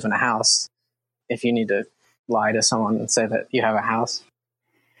like you live in a house if you need to lie to someone and say that you have a house.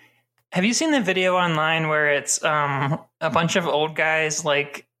 Have you seen the video online where it's a bunch of old guys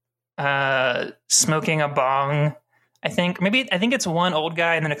like smoking a bong? I think it's one old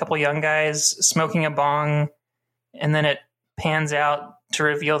guy and then a couple young guys smoking a bong, and then it pans out to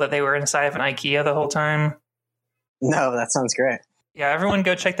reveal that they were inside of an IKEA the whole time. No, that sounds great. Yeah, everyone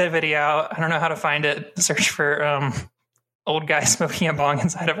go check that video out. I don't know how to find it. Search for old guy smoking a bong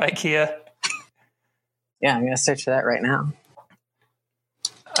inside of IKEA. Yeah, I'm going to search for that right now.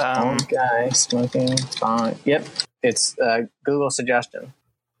 Old guy smoking bong. Yep, it's Google suggestion.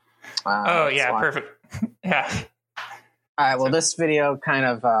 Oh, yeah, perfect. Yeah. All right, well, this video kind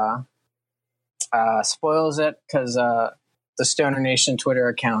of spoils it because the Stoner Nation Twitter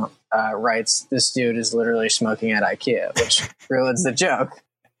account writes, "This dude is literally smoking at IKEA," which ruins the joke.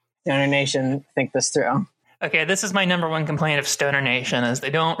 Stoner Nation, think this through. Okay, this is my number one complaint of Stoner Nation, is they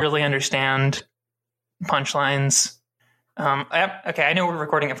don't really understand punchlines. I know we're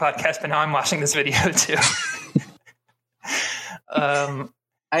recording a podcast, but now I'm watching this video too.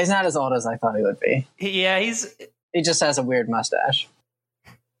 He's not as old as I thought he would be. Yeah, he just has a weird mustache.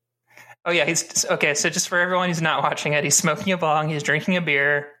 Oh yeah, he's okay. So just for everyone who's not watching it, he's smoking a bong. He's drinking a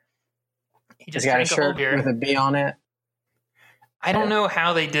beer. He's got a shirt with a B on it. I don't know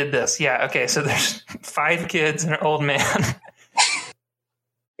how they did this. Yeah. Okay. So there's 5 kids and an old man.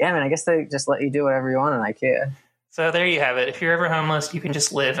 Yeah, man, I guess they just let you do whatever you want in IKEA. So there you have it. If you're ever homeless, you can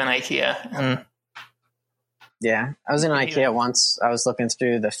just live in IKEA. And yeah, I was in IKEA once. I was looking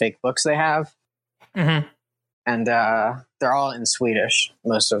through the fake books they have. Mm-hmm. And they're all in Swedish,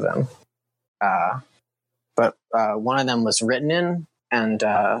 most of them. But one of them was written in, and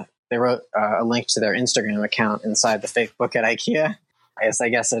they wrote a link to their Instagram account inside the fake book at IKEA. I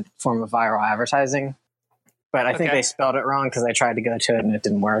guess a form of viral advertising. But I think they spelled it wrong because I tried to go to it and it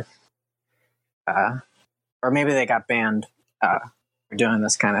didn't work. Or maybe they got banned for doing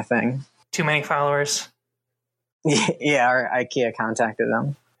this kind of thing. Too many followers. Yeah, or IKEA contacted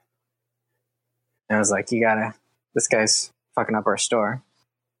them. And I was like, this guy's fucking up our store.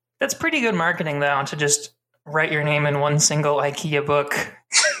 That's pretty good marketing, though, to just write your name in one single IKEA book.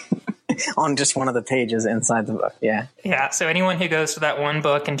 On just one of the pages inside the book, yeah. Yeah, so anyone who goes to that one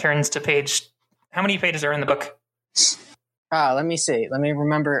book and turns to page... How many pages are in the book? Let me see. Let me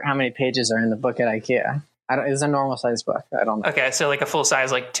remember how many pages are in the book at IKEA. It's a normal size book. I don't know. Okay, so like a full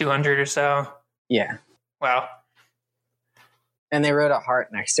size, like 200 or so? Yeah. Wow. And they wrote a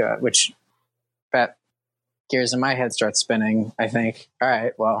heart next to it, which that gears in my head start spinning. I think, all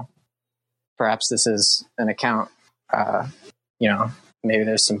right, well, perhaps this is an account. Maybe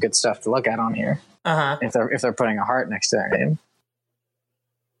there's some good stuff to look at on here. Uh-huh. If they're putting a heart next to their name.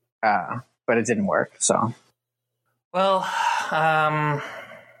 But it didn't work, so. Well, I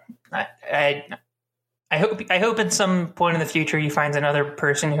hope at some point in the future you find another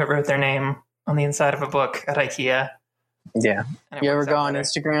person who wrote their name on the inside of a book at IKEA. Yeah. You ever go on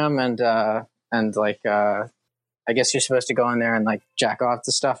Instagram and I guess you're supposed to go on there and like jack off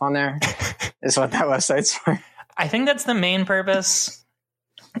the stuff on there? Is what that website's for. I think that's the main purpose.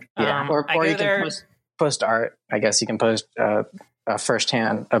 Yeah. Or you can post art. I guess you can post a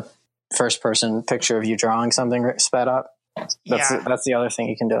first person picture of you drawing something sped up. That's the other thing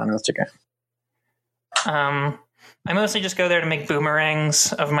you can do on Instagram. I mostly just go there to make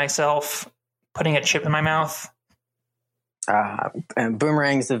boomerangs of myself putting a chip in my mouth. And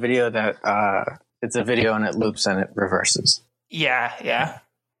boomerang's the video that it's a video and it loops and it reverses. Yeah.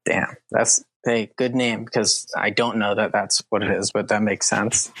 Damn, that's a good name because I don't know that that's what it is, but that makes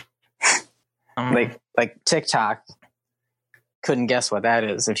sense. Like TikTok. Couldn't guess what that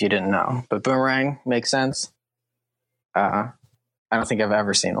is if you didn't know, but boomerang makes sense. I don't think I've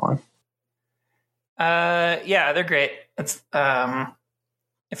ever seen one. Yeah, they're great. It's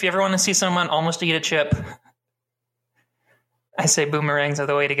if you ever want to see someone almost eat a chip, I say boomerangs are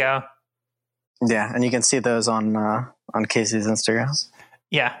the way to go. Yeah, and you can see those on Casey's Instagram.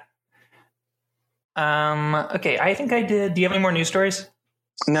 Yeah. Okay, I think I did. Do you have any more news stories?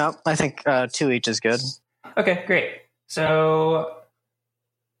 No, I think 2 each is good. Okay, great. So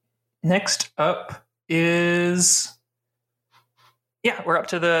next up is, we're up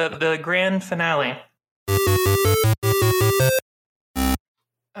to the grand finale.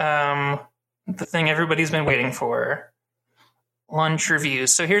 The thing everybody's been waiting for. Lunch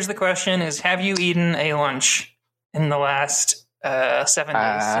reviews. So here's the question is, have you eaten a lunch in the last 7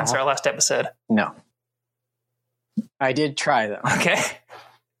 days since our last episode? No. I did try though. Okay.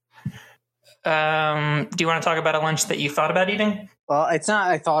 Do you want to talk about a lunch that you thought about eating? Well, it's not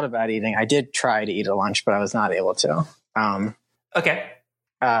I thought about eating. I did try to eat a lunch, but I was not able to. Okay.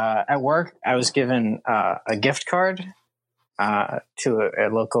 At work, I was given a gift card to a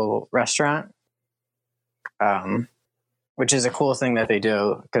local restaurant, which is a cool thing that they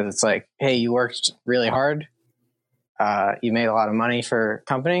do because it's like, hey, you worked really hard. You made a lot of money for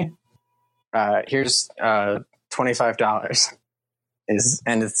company. Here's $25.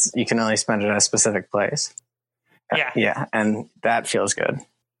 You can only spend it at a specific place. Yeah, and that feels good.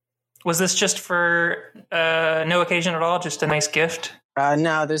 Was this just for no occasion at all? Just a nice gift?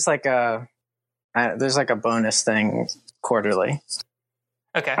 No, there's like a bonus thing quarterly.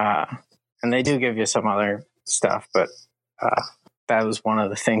 Okay. And they do give you some other stuff, but that was one of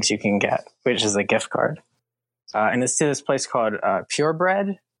the things you can get, which is a gift card. And it's to this place called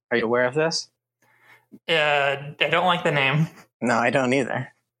PureBread. Are you aware of this? I don't like the name. No, I don't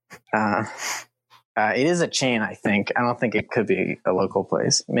either. It is a chain, I think. I don't think it could be a local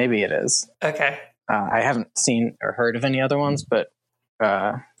place. Maybe it is. Okay. I haven't seen or heard of any other ones, but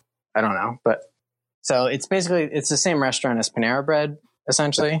I don't know. But so it's the same restaurant as Panera Bread,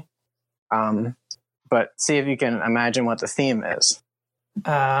 essentially. But see if you can imagine what the theme is.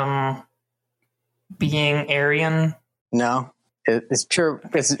 Being Aryan? No, it's pure.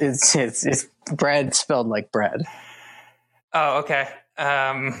 It's bread spelled like bread. Oh, okay.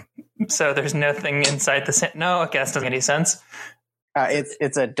 So there's nothing inside the no. Okay, that doesn't make any sense.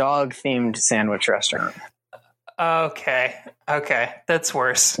 It's a dog themed sandwich restaurant. Okay. That's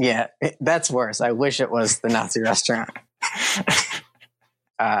worse. Yeah, that's worse. I wish it was the Nazi restaurant.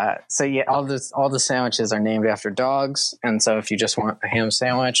 So yeah, all the sandwiches are named after dogs, and so if you just want a ham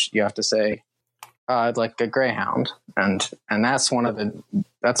sandwich, you have to say, "I'd like a greyhound," and that's one of the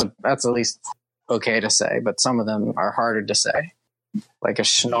that's at least okay to say, but some of them are harder to say, like a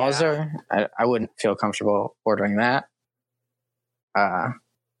schnauzer. Yeah. I wouldn't feel comfortable ordering that.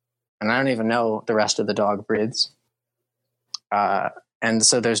 And I don't even know the rest of the dog breeds. And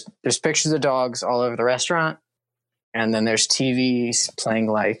so there's pictures of dogs all over the restaurant, and then there's TVs playing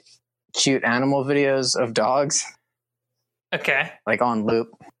like cute animal videos of dogs. Okay. Like on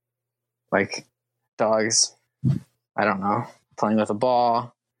loop, like dogs, I don't know, playing with a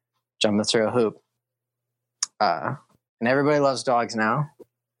ball, jumping through a hoop. And everybody loves dogs now.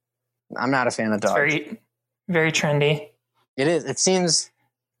 I'm not a fan of dogs. It's very, very trendy. It is. It seems.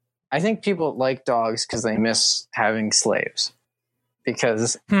 I think people like dogs because they miss having slaves.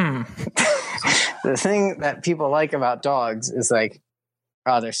 Because the thing that people like about dogs is like,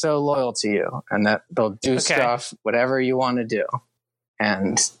 oh, they're so loyal to you, and that they'll do stuff, whatever you want to do,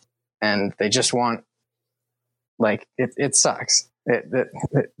 and they just want, like, it sucks.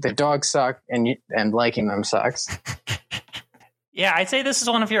 The dogs suck, and liking them sucks. Yeah, I'd say this is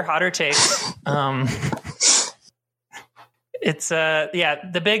one of your hotter takes. It's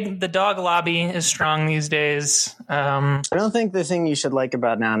the dog lobby is strong these days. I don't think the thing you should like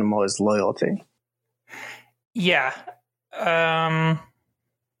about an animal is loyalty. Yeah.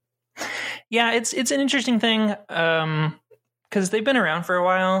 It's an interesting thing. Cause they've been around for a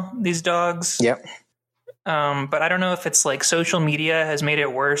while, these dogs. Yep. But I don't know if it's like social media has made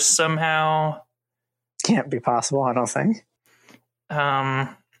it worse somehow. Can't be possible, I don't think.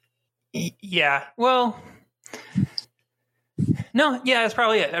 Yeah. Well, no, yeah, that's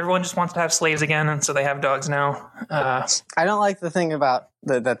probably it. Everyone just wants to have slaves again, and so they have dogs now. I don't like the thing about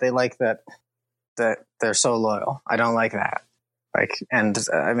that they like that they're so loyal. I don't like that. Like, and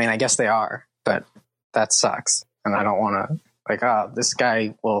I mean, I guess they are, but that sucks. And I don't want to, like, oh, this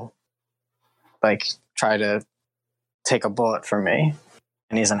guy will, like, try to take a bullet for me,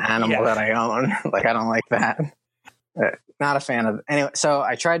 and he's an animal that I own. Like, I don't like that. Not a fan of. Anyway, so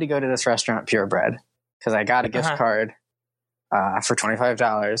I tried to go to this restaurant, PureBread, because I got a gift card for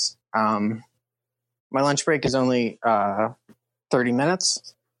 $25. My lunch break is only 30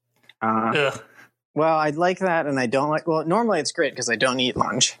 minutes. Well, I like that, and I don't like. Well, normally it's great because I don't eat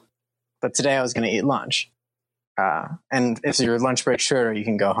lunch, but today I was going to eat lunch. And if your lunch break's shorter, you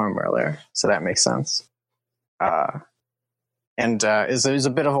can go home earlier, so that makes sense. And it was a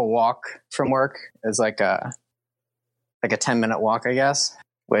bit of a walk from work. It's like a 10-minute walk, I guess,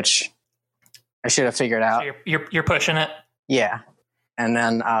 which I should have figured out. So you're pushing it. Yeah. And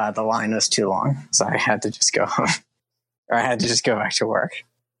then the line was too long, so I had to just go home. Or I had to just go back to work.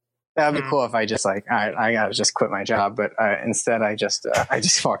 That would be cool if I just like, all right, I got to just quit my job. But instead, I just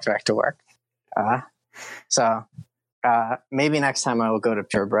walked back to work. So maybe next time I will go to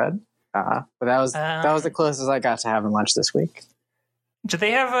PureBread. But that was the closest I got to having lunch this week. Do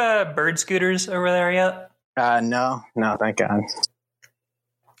they have bird scooters over there yet? No, thank God.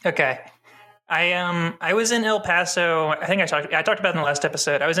 Okay. I was in El Paso. I think I talked about it in the last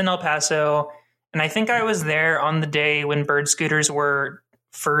episode. I was in El Paso, and I think I was there on the day when bird scooters were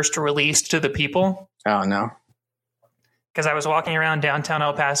first released to the people. Oh, no. Because I was walking around downtown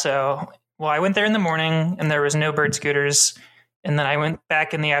El Paso. Well, I went there in the morning, and there was no bird scooters. And then I went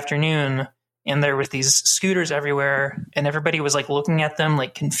back in the afternoon, and there was these scooters everywhere, and everybody was like looking at them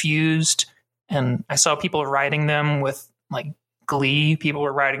like confused. And I saw people riding them with like glee. People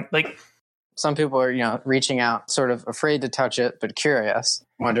were riding like. Some people are, reaching out, sort of afraid to touch it, but curious,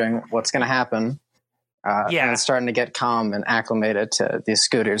 wondering what's going to happen. And it's starting to get calm and acclimated to these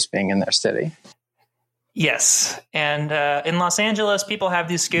scooters being in their city. Yes. And in Los Angeles, people have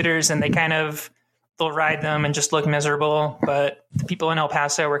these scooters, and they'll ride them and just look miserable. But the people in El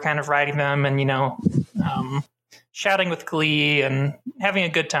Paso were kind of riding them and, shouting with glee and having a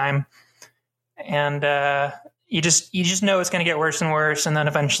good time. And you just know it's going to get worse and worse. And then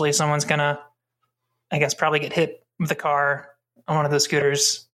eventually someone's going to, I guess, probably get hit with a car on one of those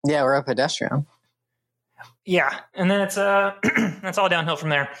scooters. Yeah, we're a pedestrian. Yeah. And then it's it's all downhill from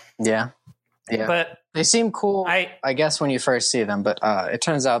there. Yeah. But they seem cool, I guess, when you first see them. But it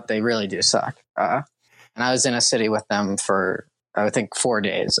turns out they really do suck. And I was in a city with them for, I think, 4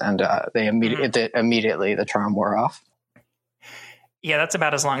 days. And they immediately the charm wore off. Yeah, that's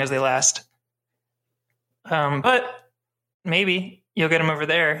about as long as they last. But maybe you'll get them over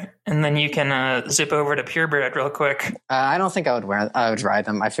there, and then you can zip over to PureBread real quick. I don't think I would ride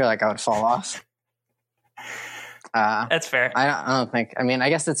them. I feel like I would fall off. That's fair. I don't think. I mean, I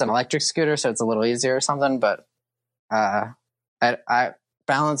guess it's an electric scooter, so it's a little easier or something. But I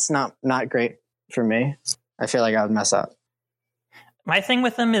balance not great for me. I feel like I would mess up. My thing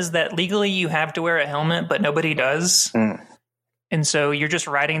with them is that legally you have to wear a helmet, but nobody does. And so you're just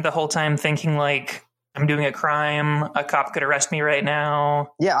riding the whole time thinking like, I'm doing a crime. A cop could arrest me right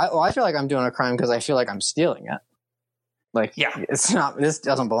now. Yeah, I feel like I'm doing a crime because I feel like I'm stealing it. Like, it's not. This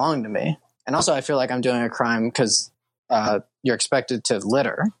doesn't belong to me. And also, I feel like I'm doing a crime because you're expected to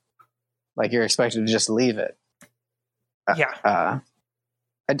litter. Like, you're expected to just leave it.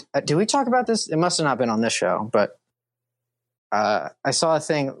 Did we talk about this? It must have not been on this show, but I saw a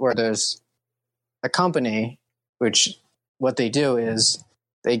thing where there's a company which what they do is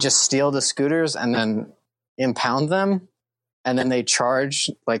they just steal the scooters and then impound them, and then they charge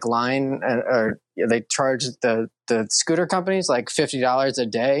like they charge the scooter companies like $50 a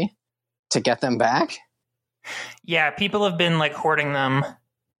day to get them back. Yeah, people have been like hoarding them.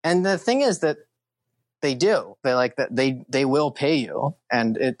 And the thing is that they do. They like that they will pay you,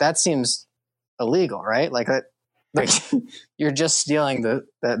 and that seems illegal, right? Like you're just stealing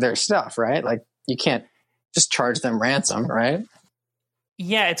their stuff, right? Like you can't just charge them ransom, right?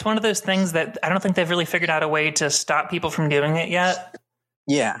 Yeah, it's one of those things that I don't think they've really figured out a way to stop people from doing it yet.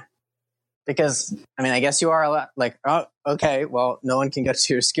 Yeah. Because, I mean, I guess you are a lot like, oh, okay, well, no one can get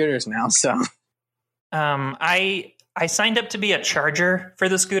to your scooters now, so. I signed up to be a charger for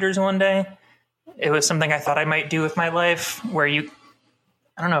the scooters one day. It was something I thought I might do with my life, where I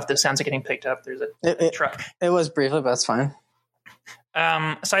don't know if this sounds like getting picked up. There's a truck. It was briefly, but that's fine.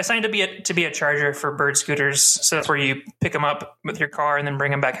 So I signed up to be a charger for bird scooters. So that's where you pick them up with your car and then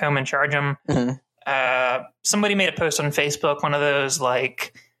bring them back home and charge them. Mm-hmm. Somebody made a post on Facebook, one of those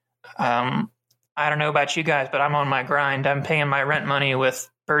like, I don't know about you guys, but I'm on my grind. I'm paying my rent money with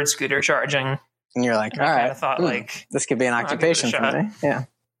bird scooter charging. And you're like, all right, I thought like this could be an occupation for me. Yeah.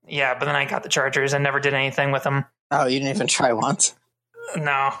 Yeah. But then I got the chargers and never did anything with them. Oh, you didn't even try once?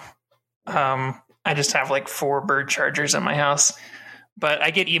 No. I just have like 4 bird chargers in my house. But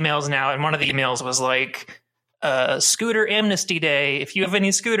I get emails now, and one of the emails was like, Scooter Amnesty Day. If you have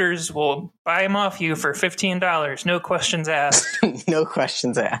any scooters, we'll buy them off you for $15. No questions asked. No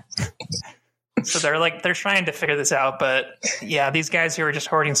questions asked. So they're trying to figure this out. But yeah, these guys who are just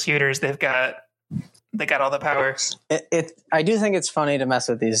hoarding scooters, they got all the power. I do think it's funny to mess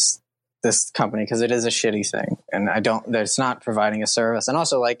with this company because it is a shitty thing, and it's not providing a service. And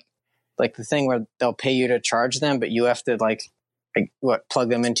also like the thing where they'll pay you to charge them, but you have to plug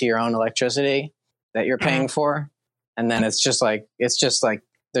them into your own electricity that you're paying for, and then it's just like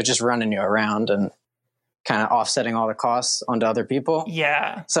they're just running you around and kind of offsetting all the costs onto other people.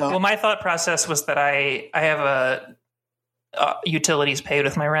 Yeah. So my thought process was that I have utilities paid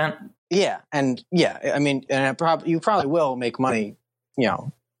with my rent. Yeah, and I mean, and you probably will make money,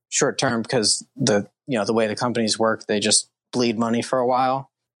 short term because the way the companies work, they just bleed money for a while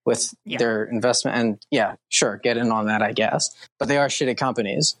with their investment, and sure, get in on that, I guess. But they are shitty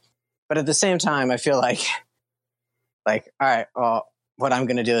companies. But at the same time, I feel like, all right, well, what I'm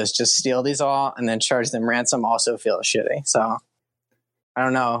going to do is just steal these all and then charge them ransom. Also feels shitty. So I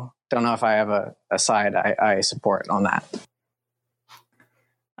don't know if I have a side I support on that.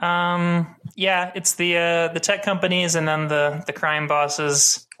 Yeah, it's the tech companies and then the crime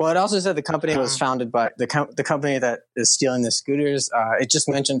bosses. Well, it also said the company was founded by the company that is stealing the scooters. It just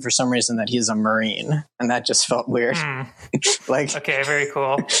mentioned for some reason that he's a Marine, and that just felt weird. Like, okay, very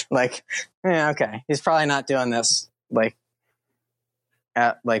cool. Like, okay, he's probably not doing this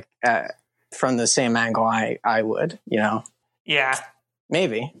from the same angle I would, Yeah,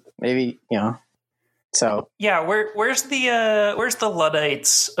 maybe. So yeah, where's the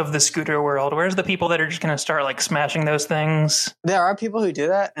Luddites of the scooter world? Where's the people that are just going to start smashing those things? There are people who do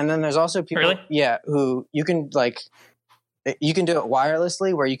that, and then there's also people, who you can do it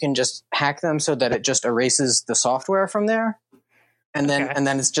wirelessly, where you can just hack them so that it just erases the software from there, and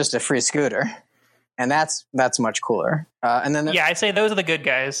then it's just a free scooter, and that's much cooler. And then I say those are the good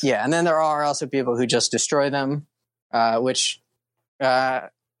guys. Yeah, and then there are also people who just destroy them, which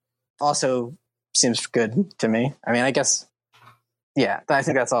also seems good to me. I mean, I guess, I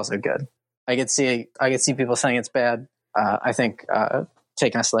think that's also good. I could see people saying it's bad. I think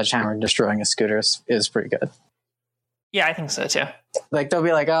taking a sledgehammer and destroying a scooter is pretty good. Yeah, I think so too. They'll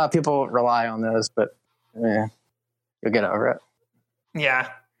be like, people rely on those, but you'll get over it. Yeah,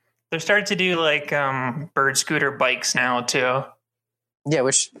 they're starting to do bird scooter bikes now too. Yeah,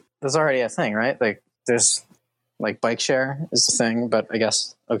 which there's already a thing, right? There's bike share is the thing, but I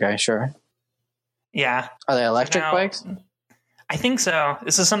guess okay, sure. Yeah. Are they electric bikes? I think so.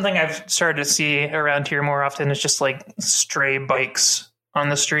 This is something I've started to see around here more often. It's just like stray bikes on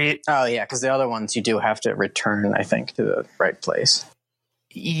the street. Oh, yeah, because the other ones you do have to return, I think, to the right place.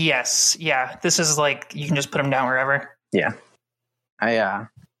 Yes. Yeah. This is like you can just put them down wherever. Yeah. I've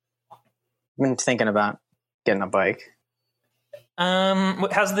been thinking about getting a bike.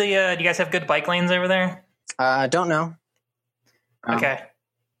 How's the, do you guys have good bike lanes over there? Don't know. Okay.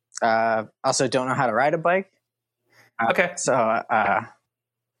 Also don't know how to ride a bike. Okay. So,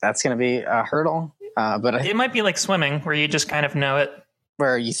 that's going to be a hurdle. But it might be like swimming where you just kind of know it.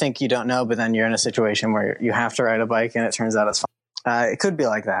 Where you think you don't know, but then you're in a situation where you have to ride a bike and it turns out it's fun. It could be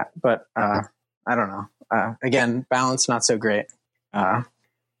like that, but, I don't know. Again, balance, not so great. But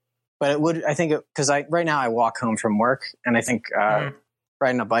it would, I think, because right now I walk home from work, and I think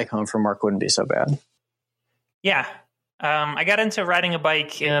riding a bike home from work wouldn't be so bad. Yeah. I got into riding a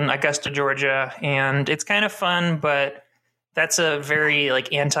bike in Augusta, Georgia, and it's kind of fun, but that's a very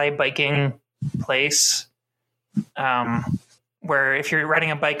like anti-biking place. Where if you're riding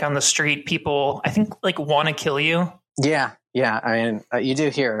a bike on the street, people, I think, like want to kill you. Yeah. Yeah. I mean, you do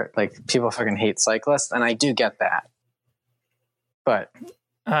hear like people fucking hate cyclists, and I do get that. But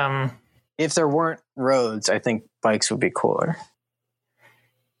if there weren't roads, I think bikes would be cooler.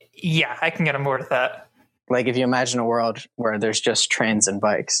 Yeah, I can get on board with that. Like if you imagine a world where there's just trains and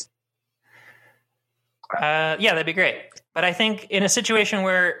bikes. Yeah, that'd be great. But I think in a situation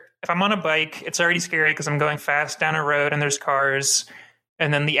where if I'm on a bike, it's already scary because I'm going fast down a road and there's cars.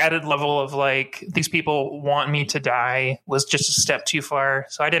 And then the added level of like, these people want me to die was just a step too far.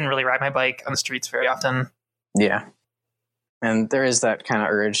 So I didn't really ride my bike on the streets very often. Yeah. And there is that kind of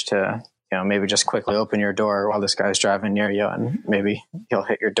urge to, maybe just quickly open your door while this guy's driving near you, and maybe he'll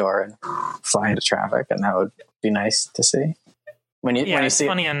hit your door and fly into traffic. And that would be nice to see. When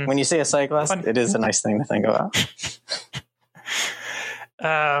you see a cyclist, it is a nice thing to think about.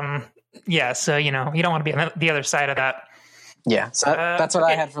 Yeah, so you don't want to be on the other side of that. Yeah, so that's what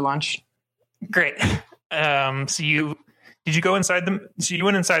I had for lunch. Great. So you go inside so you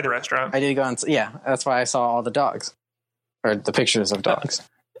went inside the restaurant? I did go inside. Yeah, that's why I saw all the dogs, or the pictures of dogs.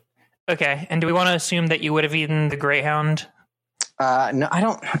 Okay, and do we want to assume that you would have eaten the Greyhound? No, I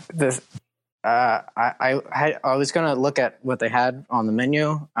don't. I was going to look at what they had on the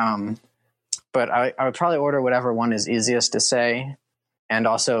menu, but I would probably order whatever one is easiest to say, and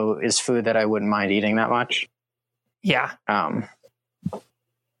also is food that I wouldn't mind eating that much. Yeah. Yeah.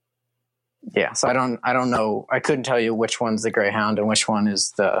 So I don't know. I couldn't tell you which one's the Greyhound and which one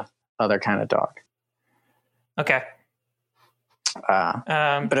is the other kind of dog. Okay.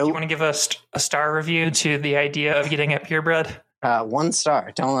 But do you want to give us a star review to the idea of eating at PureBread? 1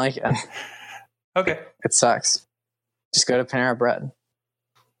 star. Don't like it. Okay. It sucks. Just go to Panera Bread.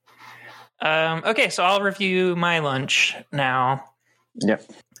 Okay, so I'll review my lunch now. Yep.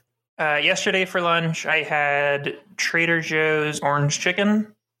 Yesterday for lunch, I had Trader Joe's orange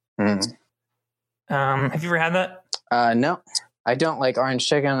chicken. Mm. Have you ever had that? No, I don't like orange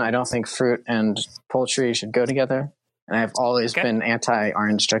chicken. I don't think fruit and poultry should go together. And I've always been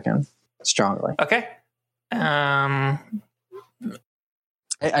anti-orange chicken, strongly. Okay. I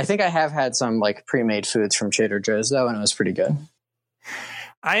think I have had some like pre-made foods from Trader Joe's though, and it was pretty good.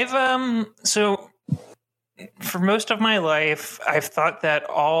 So for most of my life, I've thought that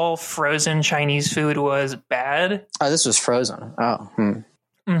all frozen Chinese food was bad. Oh, this was frozen. Oh.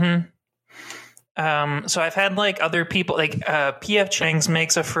 Mm-hmm. So I've had like other people, like PF Chang's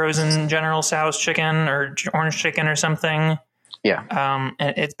makes a frozen General Tso's chicken or orange chicken or something. Yeah.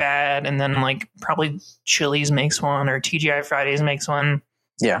 And it's bad. And then like probably Chili's makes one or TGI Fridays makes one.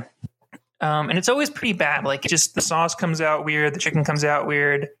 Yeah. And it's always pretty bad. Like just the sauce comes out weird. The chicken comes out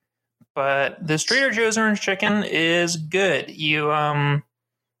weird. But this Trader Joe's orange chicken is good. You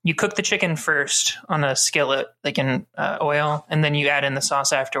cook the chicken first on a skillet, like in oil, and then you add in the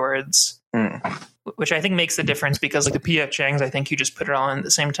sauce afterwards. Which I think makes the difference because like the PF Chang's, I think you just put it all in at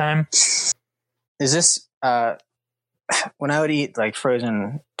the same time. Is this, when I would eat like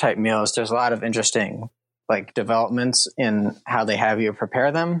frozen type meals, there's a lot of interesting like developments in how they have you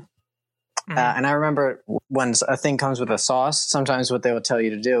prepare them. Mm-hmm. And I remember when a thing comes with a sauce, sometimes what they will tell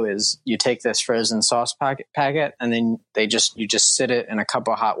you to do is you take this frozen sauce packet and then you just sit it in a cup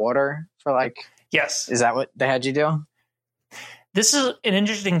of hot water for like, yes. Is that what they had you do? This is an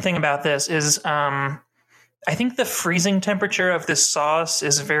interesting thing about this is I think the freezing temperature of this sauce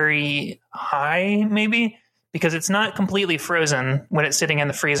is very high, maybe, because it's not completely frozen when it's sitting in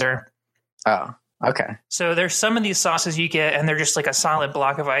the freezer. Oh, okay. So there's some of these sauces you get, and they're just like a solid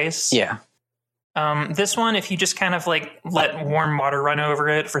block of ice. Yeah. This one, if you just kind of like let warm water run over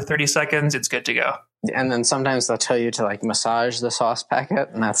it for 30 seconds, it's good to go. And then sometimes they'll tell you to like massage the sauce packet,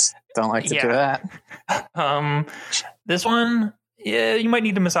 and don't like to do that. This one, yeah, you might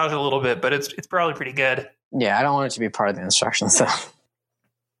need to massage it a little bit, but it's probably pretty good. Yeah, I don't want it to be part of the instructions though.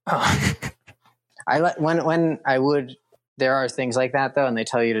 Oh. There are things like that though, and they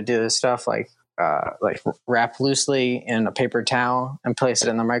tell you to do this stuff like wrap loosely in a paper towel and place it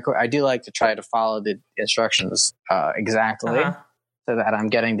in the microwave. I do like to try to follow the instructions exactly so that I'm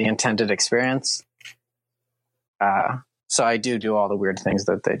getting the intended experience. So I do all the weird things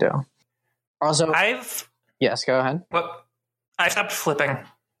that they do. Also, yes, go ahead. Well, I stopped flipping.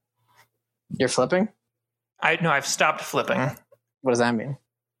 You're flipping? I've stopped flipping. What does that mean?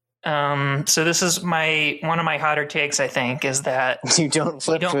 So this is one of my hotter takes, I think, is that you don't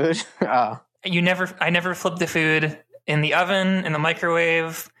flip food. Oh. I never flip the food in the oven, in the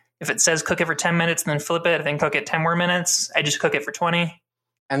microwave. If it says cook it for 10 minutes and then flip it, then cook it 10 more minutes. I just cook it for 20.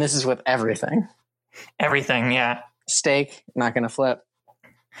 And this is with everything. Everything, yeah. Steak, not going to flip.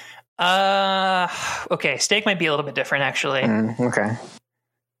 Okay. Steak might be a little bit different, actually. Okay.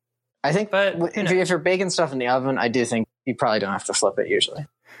 I think, but if you're baking stuff in the oven, I do think you probably don't have to flip it usually.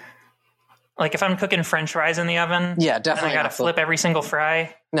 Like if I'm cooking French fries in the oven, yeah, definitely. I got to flip every single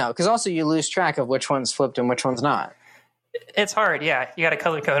fry. No, because also you lose track of which one's flipped and which one's not. It's hard, yeah. You got to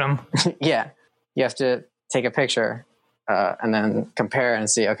color code them. Yeah, you have to take a picture and then compare and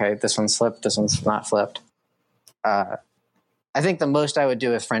see. Okay, this one's flipped, this one's not flipped. I think the most I would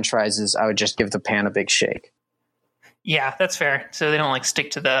do with French fries is I would just give the pan a big shake. Yeah, that's fair. So they don't like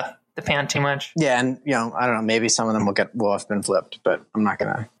stick to the pan too much. Yeah, and I don't know. Maybe some of them will have been flipped, but I'm not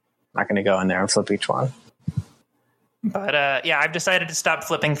gonna go in there and flip each one. But I've decided to stop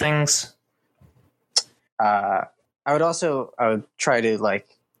flipping things. I would try to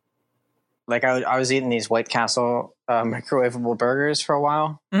I was eating these White Castle microwavable burgers for a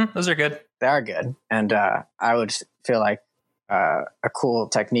while. Those are good. They are good, and I would feel like a cool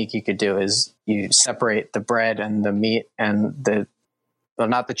technique you could do is you separate the bread and the meat and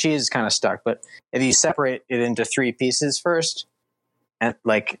not the cheese is kind of stuck, but if you separate it into 3 pieces first and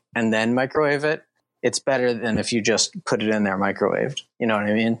then microwave it, it's better than if you just put it in there microwaved. You know what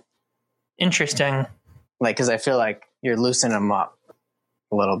I mean? Interesting. Because I feel like you're loosening them up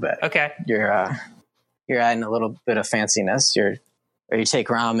a little bit. Okay. You're adding a little bit of fanciness. Or you take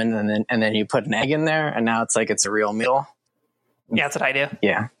ramen and then you put an egg in there, and now it's like it's a real meal. Yeah, that's what I do.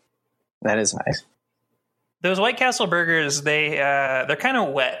 Yeah, that is nice. Those White Castle burgers, they're kind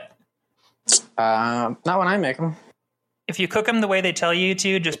of wet. Not when I make them. If you cook them the way they tell you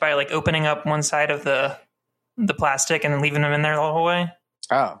to, just by opening up one side of the plastic and then leaving them in there the whole way.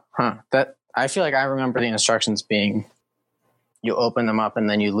 Oh, that I feel like I remember the instructions being, you open them up and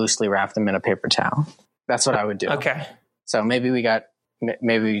then you loosely wrap them in a paper towel. That's what I would do. Okay. So maybe we got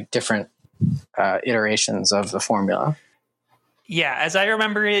different iterations of the formula. Yeah, as I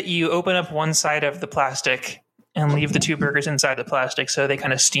remember it, you open up one side of the plastic and leave the 2 burgers inside the plastic so they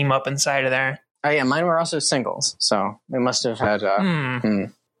kind of steam up inside of there. Oh, yeah, mine were also singles, so we must have had...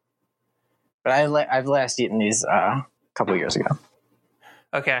 But I've last eaten these a couple of years ago.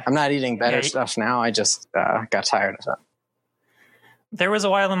 Okay. I'm not eating better stuff now. I just got tired of it. There was a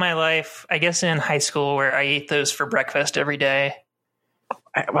while in my life, I guess in high school, where I ate those for breakfast every day.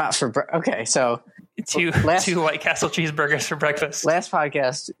 Wow, okay, so... Two White Castle cheeseburgers for breakfast. Last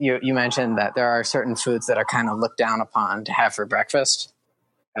podcast, you mentioned that there are certain foods that are kind of looked down upon to have for breakfast.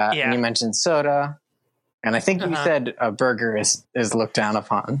 And you mentioned soda, and I think you said a burger is looked down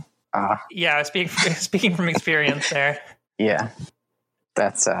upon. Yeah, speaking from experience there. Yeah,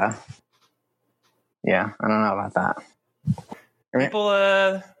 that's I don't know about that. People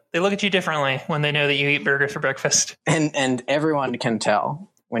they look at you differently when they know that you eat burgers for breakfast, and everyone can tell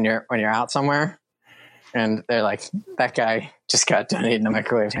when you're out somewhere. And they're like, that guy just got done eating a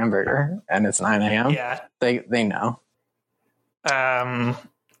microwave hamburger, and it's 9 a.m. Yeah, they know.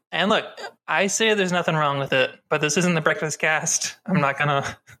 And look, I say there's nothing wrong with it, but this isn't the breakfast cast. I'm not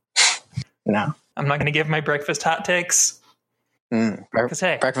gonna give my breakfast hot takes. Because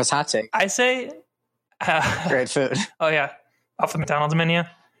hey, breakfast hot take. I say, great food. Oh yeah, off the McDonald's menu.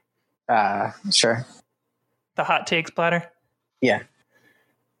 Sure. The hot takes platter. Yeah.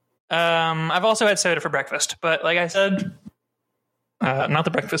 I've also had soda for breakfast, but like I said, not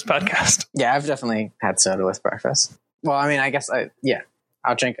the breakfast podcast. Yeah, I've definitely had soda with breakfast. Well, I mean, I guess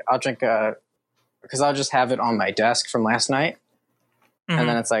I'll drink because I'll just have it on my desk from last night. And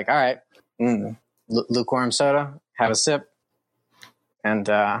then it's like, all right, lukewarm soda, have a sip. And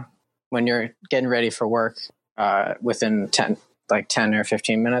when you're getting ready for work within 10 or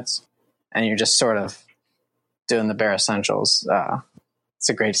 15 minutes, and you're just sort of doing the bare essentials, it's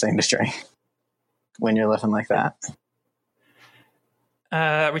a great thing to drink. when you're living like that.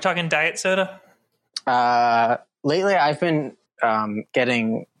 Are we talking diet soda? Lately, I've been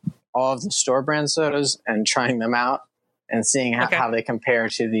getting all of the store brand sodas and trying them out and seeing how they compare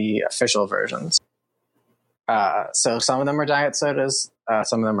to the official versions. So some of them are diet sodas,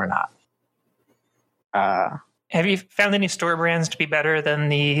 some of them are not. Have you found any store brands to be better than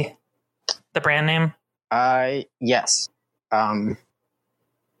the brand name? Yes.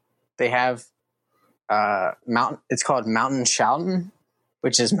 They have it's called Mountain Shoutin',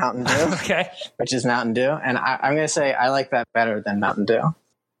 which is Mountain Dew. Okay. Which is Mountain Dew. And I'm going to say I like that better than Mountain Dew.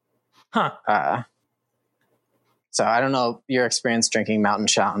 Huh. So I don't know your experience drinking Mountain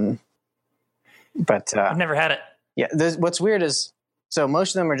Shoutin', but I've never had it. Yeah. What's weird is, so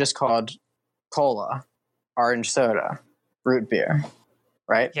most of them are just called cola, orange soda, root beer,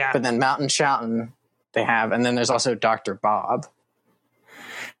 right? Yeah. But then Mountain Shoutin' they have, and then there's also Dr. Bob.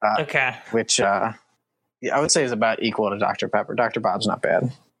 Which I would say is about equal to Dr. Pepper. Dr. Bob's not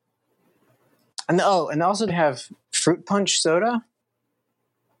bad. And also they have fruit punch soda,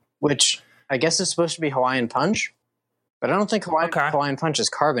 which I guess is supposed to be Hawaiian punch, but I don't think Hawaiian punch is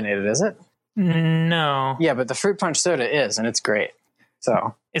carbonated, is it? No. Yeah, but the fruit punch soda is, and it's great.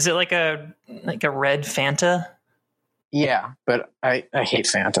 So is it like a red Fanta? Yeah, but I hate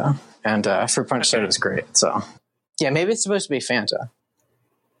Fanta, and fruit punch soda is great. So yeah, maybe it's supposed to be Fanta.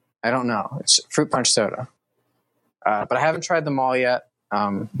 I don't know. It's fruit punch soda. But I haven't tried them all yet.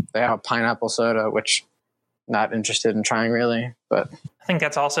 They have a pineapple soda, which not interested in trying really, but I think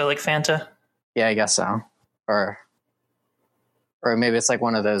that's also like Fanta. Yeah, I guess so. Or maybe it's like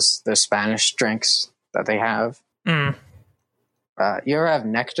one of those Spanish drinks that they have. Mm. You ever have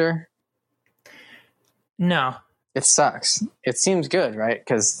Nectar? No. It sucks. It seems good, right?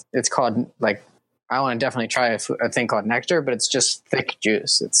 Because it's called, like, I want to definitely try a thing called Nectar, but it's just thick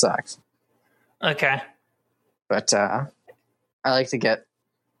juice. It sucks. Okay. But I like to get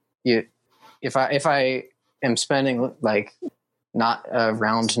if I am spending like not a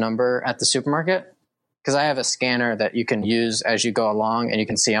round number at the supermarket, because I have a scanner that you can use as you go along and you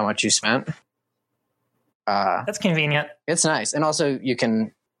can see how much you spent. That's convenient. It's nice. And also you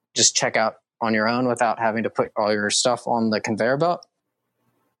can just check out on your own without having to put all your stuff on the conveyor belt.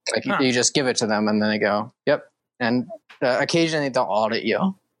 Like you just give it to them and then they go, yep. And occasionally they'll audit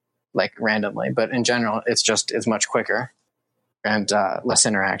you, like randomly, but in general, it's much quicker and less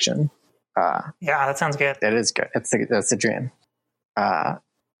interaction. Yeah, that sounds good. It is good. That's the dream.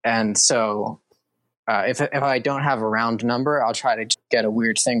 And so if I don't have a round number, I'll try to get a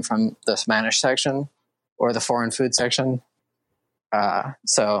weird thing from the Spanish section or the foreign food section.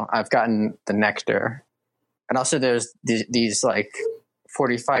 So I've gotten the Nectar, and also there's these like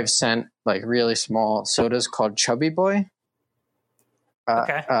 45-cent, like really small sodas called Chubby Boy.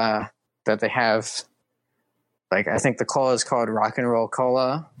 That they have, like, I think the cola is called Rock and Roll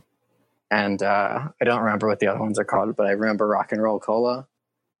Cola, and I don't remember what the other ones are called, but I remember Rock and Roll Cola.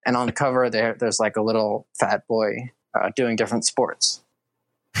 And on the cover there's like a little fat boy doing different sports,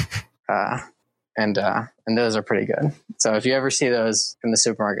 and those are pretty good. So if you ever see those in the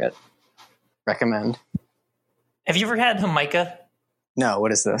supermarket, recommend. Have you ever had Jamaica? No,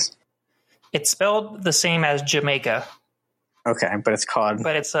 what is this? It's spelled the same as Jamaica. Okay, but it's called.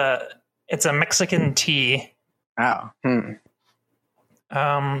 But it's a Mexican tea. Oh.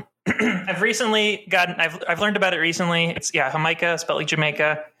 I've recently I've learned about it recently. It's Jamaica, spelled like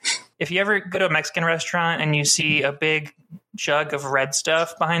Jamaica. If you ever go to a Mexican restaurant and you see a big jug of red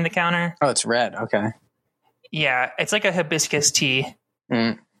stuff behind the counter. Oh, it's red. Okay. Yeah, it's like a hibiscus tea.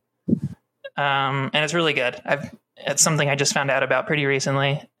 And it's really good. It's something I just found out about pretty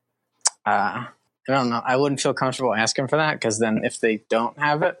recently. I don't know. I wouldn't feel comfortable asking for that, because then if they don't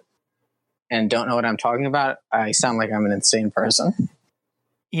have it and don't know what I'm talking about, I sound like I'm an insane person.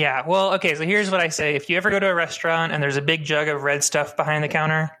 Yeah. Well, okay. So here's what I say. If you ever go to a restaurant and there's a big jug of red stuff behind the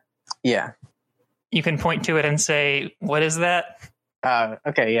counter. Yeah. You can point to it and say, what is that?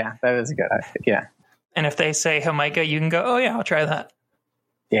 Okay. Yeah. That is a good idea. Yeah. And if they say Jamaica, you can go, oh yeah, I'll try that.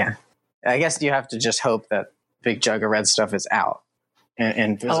 Yeah. I guess you have to just hope that big jug of red stuff is out.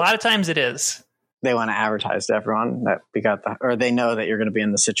 And a lot of times it is. They want to advertise to everyone that we got or they know that you're going to be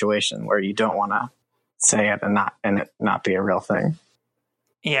in the situation where you don't want to say it and it not be a real thing.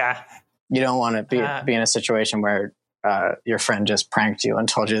 Yeah. You don't want to be in a situation where your friend just pranked you and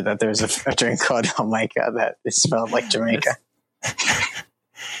told you that there's a drink called Jamaica that is spelled like Jamaica.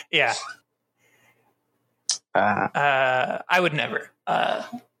 Yeah. I would never.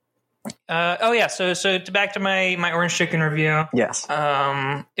 So back to my orange chicken review. Yes.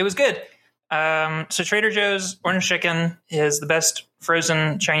 It was good. So Trader Joe's orange chicken is the best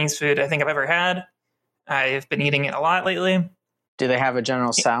frozen Chinese food I think I've ever had. I've been eating it a lot lately. Do they have a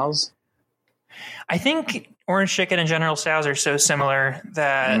General Tso's? I think orange chicken and General Tso's are so similar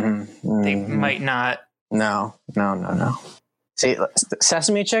that they might not. No. See,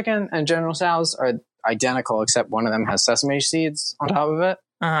 sesame chicken and General Tso's are identical, except one of them has sesame seeds on top of it.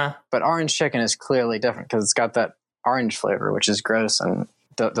 But orange chicken is clearly different because it's got that orange flavor, which is gross and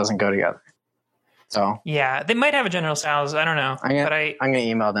doesn't go together. So yeah, they might have a General Tso's. I don't know. I'm going to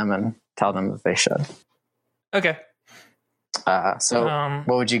email them and tell them that they should. Okay. What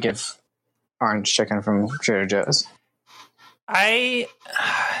would you give orange chicken from Trader Joe's? I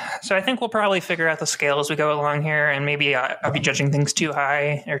think we'll probably figure out the scale as we go along here, and maybe I'll be judging things too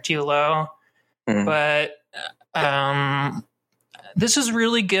high or too low. But this is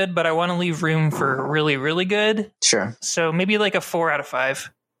really good, but I want to leave room for really, really good. Sure. So maybe like a 4 out of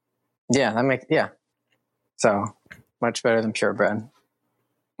 5. Yeah, So much better than PureBread.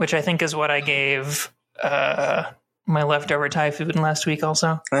 Which I think is what I gave my leftover Thai food last week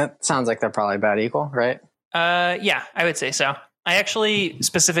also. That sounds like they're probably about equal, right? Yeah, I would say so. I actually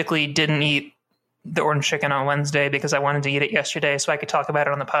specifically didn't eat the orange chicken on Wednesday because I wanted to eat it yesterday so I could talk about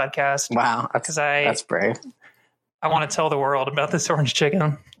it on the podcast. Wow, that's brave. I want to tell the world about this orange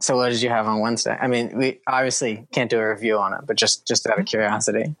chicken. So what did you have on Wednesday? I mean, we obviously can't do a review on it, but just out of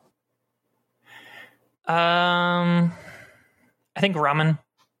curiosity. I think ramen.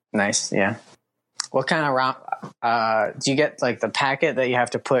 Nice, yeah. What kind of ramen? Do you get like the packet that you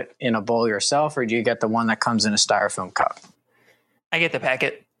have to put in a bowl yourself, or do you get the one that comes in a styrofoam cup? I get the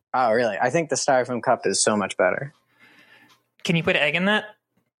packet. Oh, really? I think the styrofoam cup is so much better. Can you put egg in that?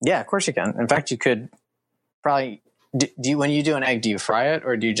 Yeah, of course you can. In fact, you could probably. When you do an egg, do you fry it,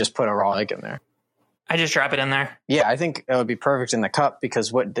 or do you just put a raw egg in there? I just drop it in there. Yeah, I think it would be perfect in the cup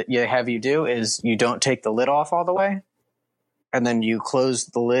because what you have you do is you don't take the lid off all the way, and then you close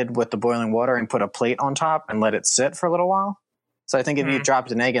the lid with the boiling water and put a plate on top and let it sit for a little while. So I think if you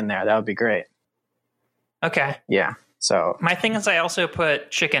dropped an egg in there, that would be great. Okay. Yeah. So my thing is I also put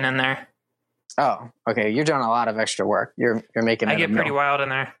chicken in there. Oh, okay. You're doing a lot of extra work. You're making it I get pretty wild in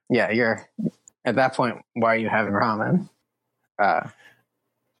there. Yeah, you're at that point. Why are you having ramen? I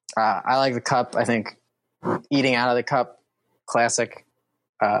like the cup. I think eating out of the cup, classic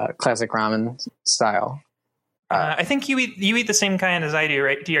ramen style. I think you eat the same kind as I do,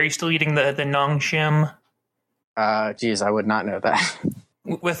 right? Are you still eating the nong shim? Geez, I would not know that.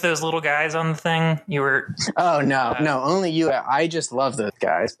 With those little guys on the thing, you were. Oh no, only you. I just love those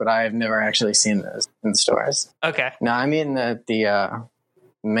guys, but I have never actually seen those in stores. Okay. No, I mean the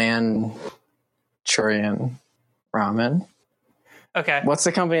Manchurian ramen. Okay. What's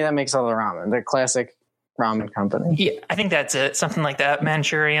the company that makes all the ramen? The classic ramen company. Yeah, I think that's it. Something like that.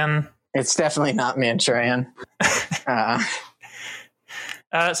 Manchurian. It's definitely not Manchurian.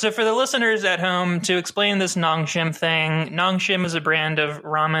 So for the listeners at home, to explain this Nongshim thing, Nongshim is a brand of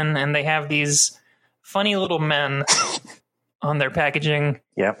ramen, and they have these funny little men on their packaging.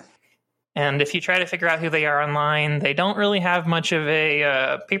 Yep. And if you try to figure out who they are online, they don't really have much of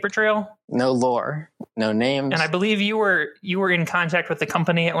a paper trail. No lore, no names. And I believe you were in contact with the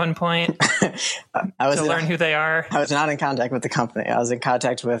company at one point to learn who they are. I was not in contact with the company. I was in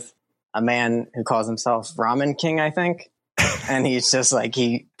contact with a man who calls himself Ramen King, I think. And he's just like,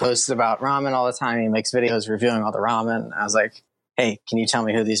 he posts about ramen all the time. He makes videos reviewing all the ramen. I was like, hey, can you tell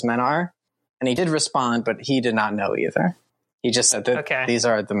me who these men are? And he did respond, but he did not know either. He just said that These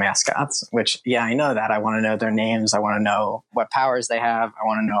are the mascots, which, yeah, I know that. I want to know their names. I want to know what powers they have. I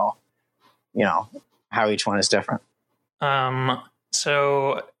want to know, how each one is different.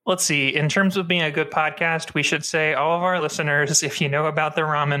 So let's see. In terms of being a good podcast, we should say all of our listeners, if you know about the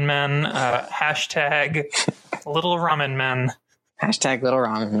ramen men, hashtag little ramen men. Hashtag little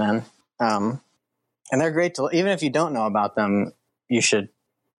ramen men. And they're great to, even if you don't know about them, you should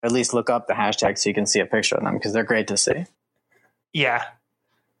at least look up the hashtag so you can see a picture of them because they're great to see. Yeah.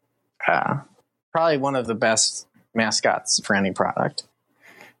 Probably one of the best mascots for any product.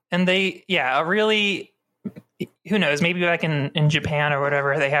 And they, really, who knows, maybe back in Japan or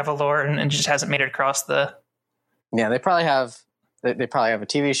whatever, they have a lore and just hasn't made it across the... Yeah, they probably have a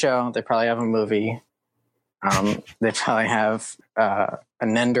TV show. They probably have a movie. They probably have a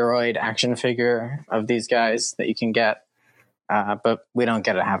Nendoroid action figure of these guys that you can get. But we don't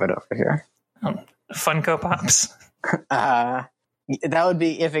get to have it over here. Funko Pops. That would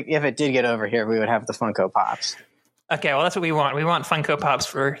be, if it did get over here, we would have the Funko Pops. Okay, well, that's what we want. We want Funko Pops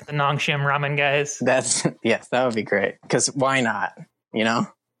for the Nongshim ramen guys. Yes, that would be great. Because why not?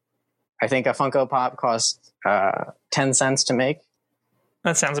 I think a Funko Pop costs 10 cents to make.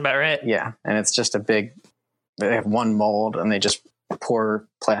 That sounds about right. Yeah, and it's just they have one mold, and they just pour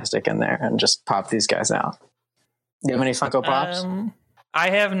plastic in there and just pop these guys out. Do you have any Funko Pops? I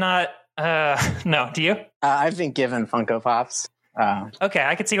have not. No, do you? I've been given Funko Pops. Okay,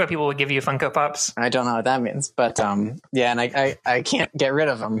 I could see why people would give you Funko Pops. I don't know what that means, but yeah, and I can't get rid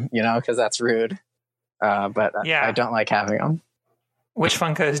of them, because that's rude. But yeah. I don't like having them. Which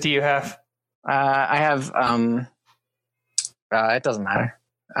Funkos do you have? I have. It doesn't matter.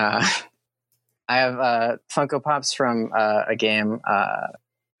 I have Funko Pops from a game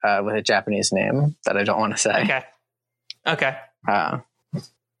with a Japanese name that I don't want to say. Okay.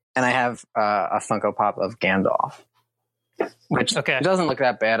 And I have a Funko Pop of Gandalf, which doesn't look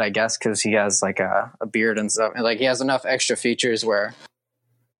that bad, I guess, because he has like a beard and stuff. And like he has enough extra features where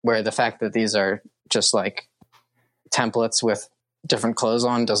the fact that these are just like templates with different clothes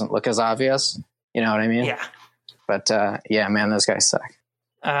on doesn't look as obvious. You know what I mean? Yeah. But yeah, man, those guys suck.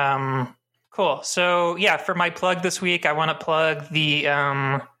 Cool. So yeah, for my plug this week, I want to plug the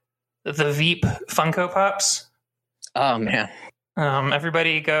Veep Funko Pops. Oh man.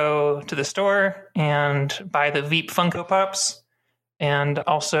 Everybody go to the store and buy the Veep Funko Pops, and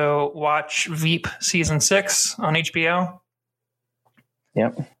also watch Veep Season 6 on HBO.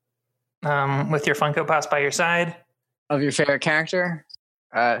 Yep. With your Funko Pops by your side. Of your favorite character,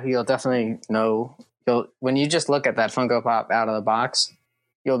 you'll definitely know. When you just look at that Funko Pop out of the box,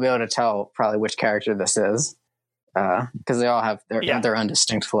 you'll be able to tell probably which character this is, because they all have their own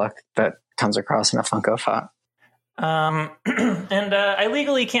distinct look that comes across in a Funko Pop. And I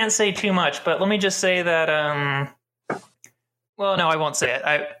legally can't say too much, but let me just say that, well, no, I won't say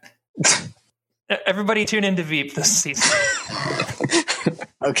it. Everybody tune into Veep this season.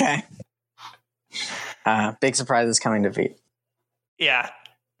 Okay. Big surprises coming to Veep. Yeah.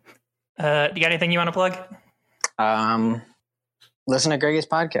 You got anything you want to plug? Listen to Greggy's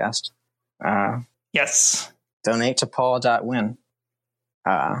podcast. Yes. Donate to paul.win.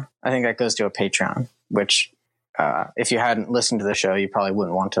 I think that goes to a Patreon, which if you hadn't listened to the show, you probably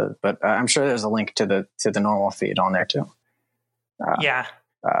wouldn't want to, but I'm sure there's a link to the normal feed on there too. Yeah.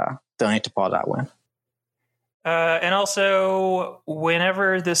 Donate to paul.win. And also,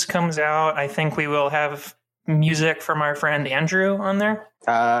 whenever this comes out, I think we will have music from our friend Andrew on there.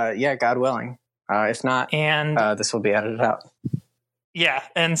 Yeah, God willing. If not, and this will be edited out. Yeah,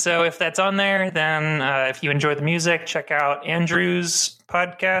 and so if that's on there, then if you enjoy the music, check out Andrew's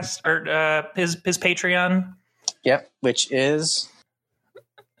podcast or his Patreon. Yep, which is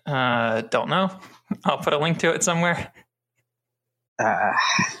don't know. I'll put a link to it somewhere.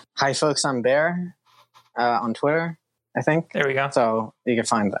 Hi, folks. I'm Bear on Twitter, I think. There we go. So you can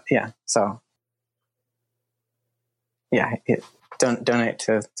find that. Yeah. So yeah, donate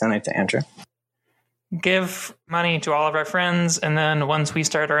to Andrew. Give money to all of our friends, and then once we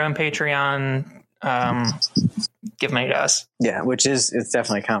start our own Patreon, give money to us. Yeah, it's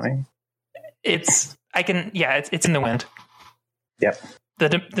definitely coming. It's in the wind. Yep. The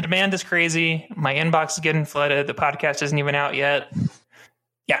demand is crazy. My inbox is getting flooded. The podcast isn't even out yet.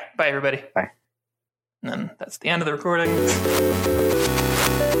 Yeah. Bye, everybody. Bye. And then that's the end of the recording.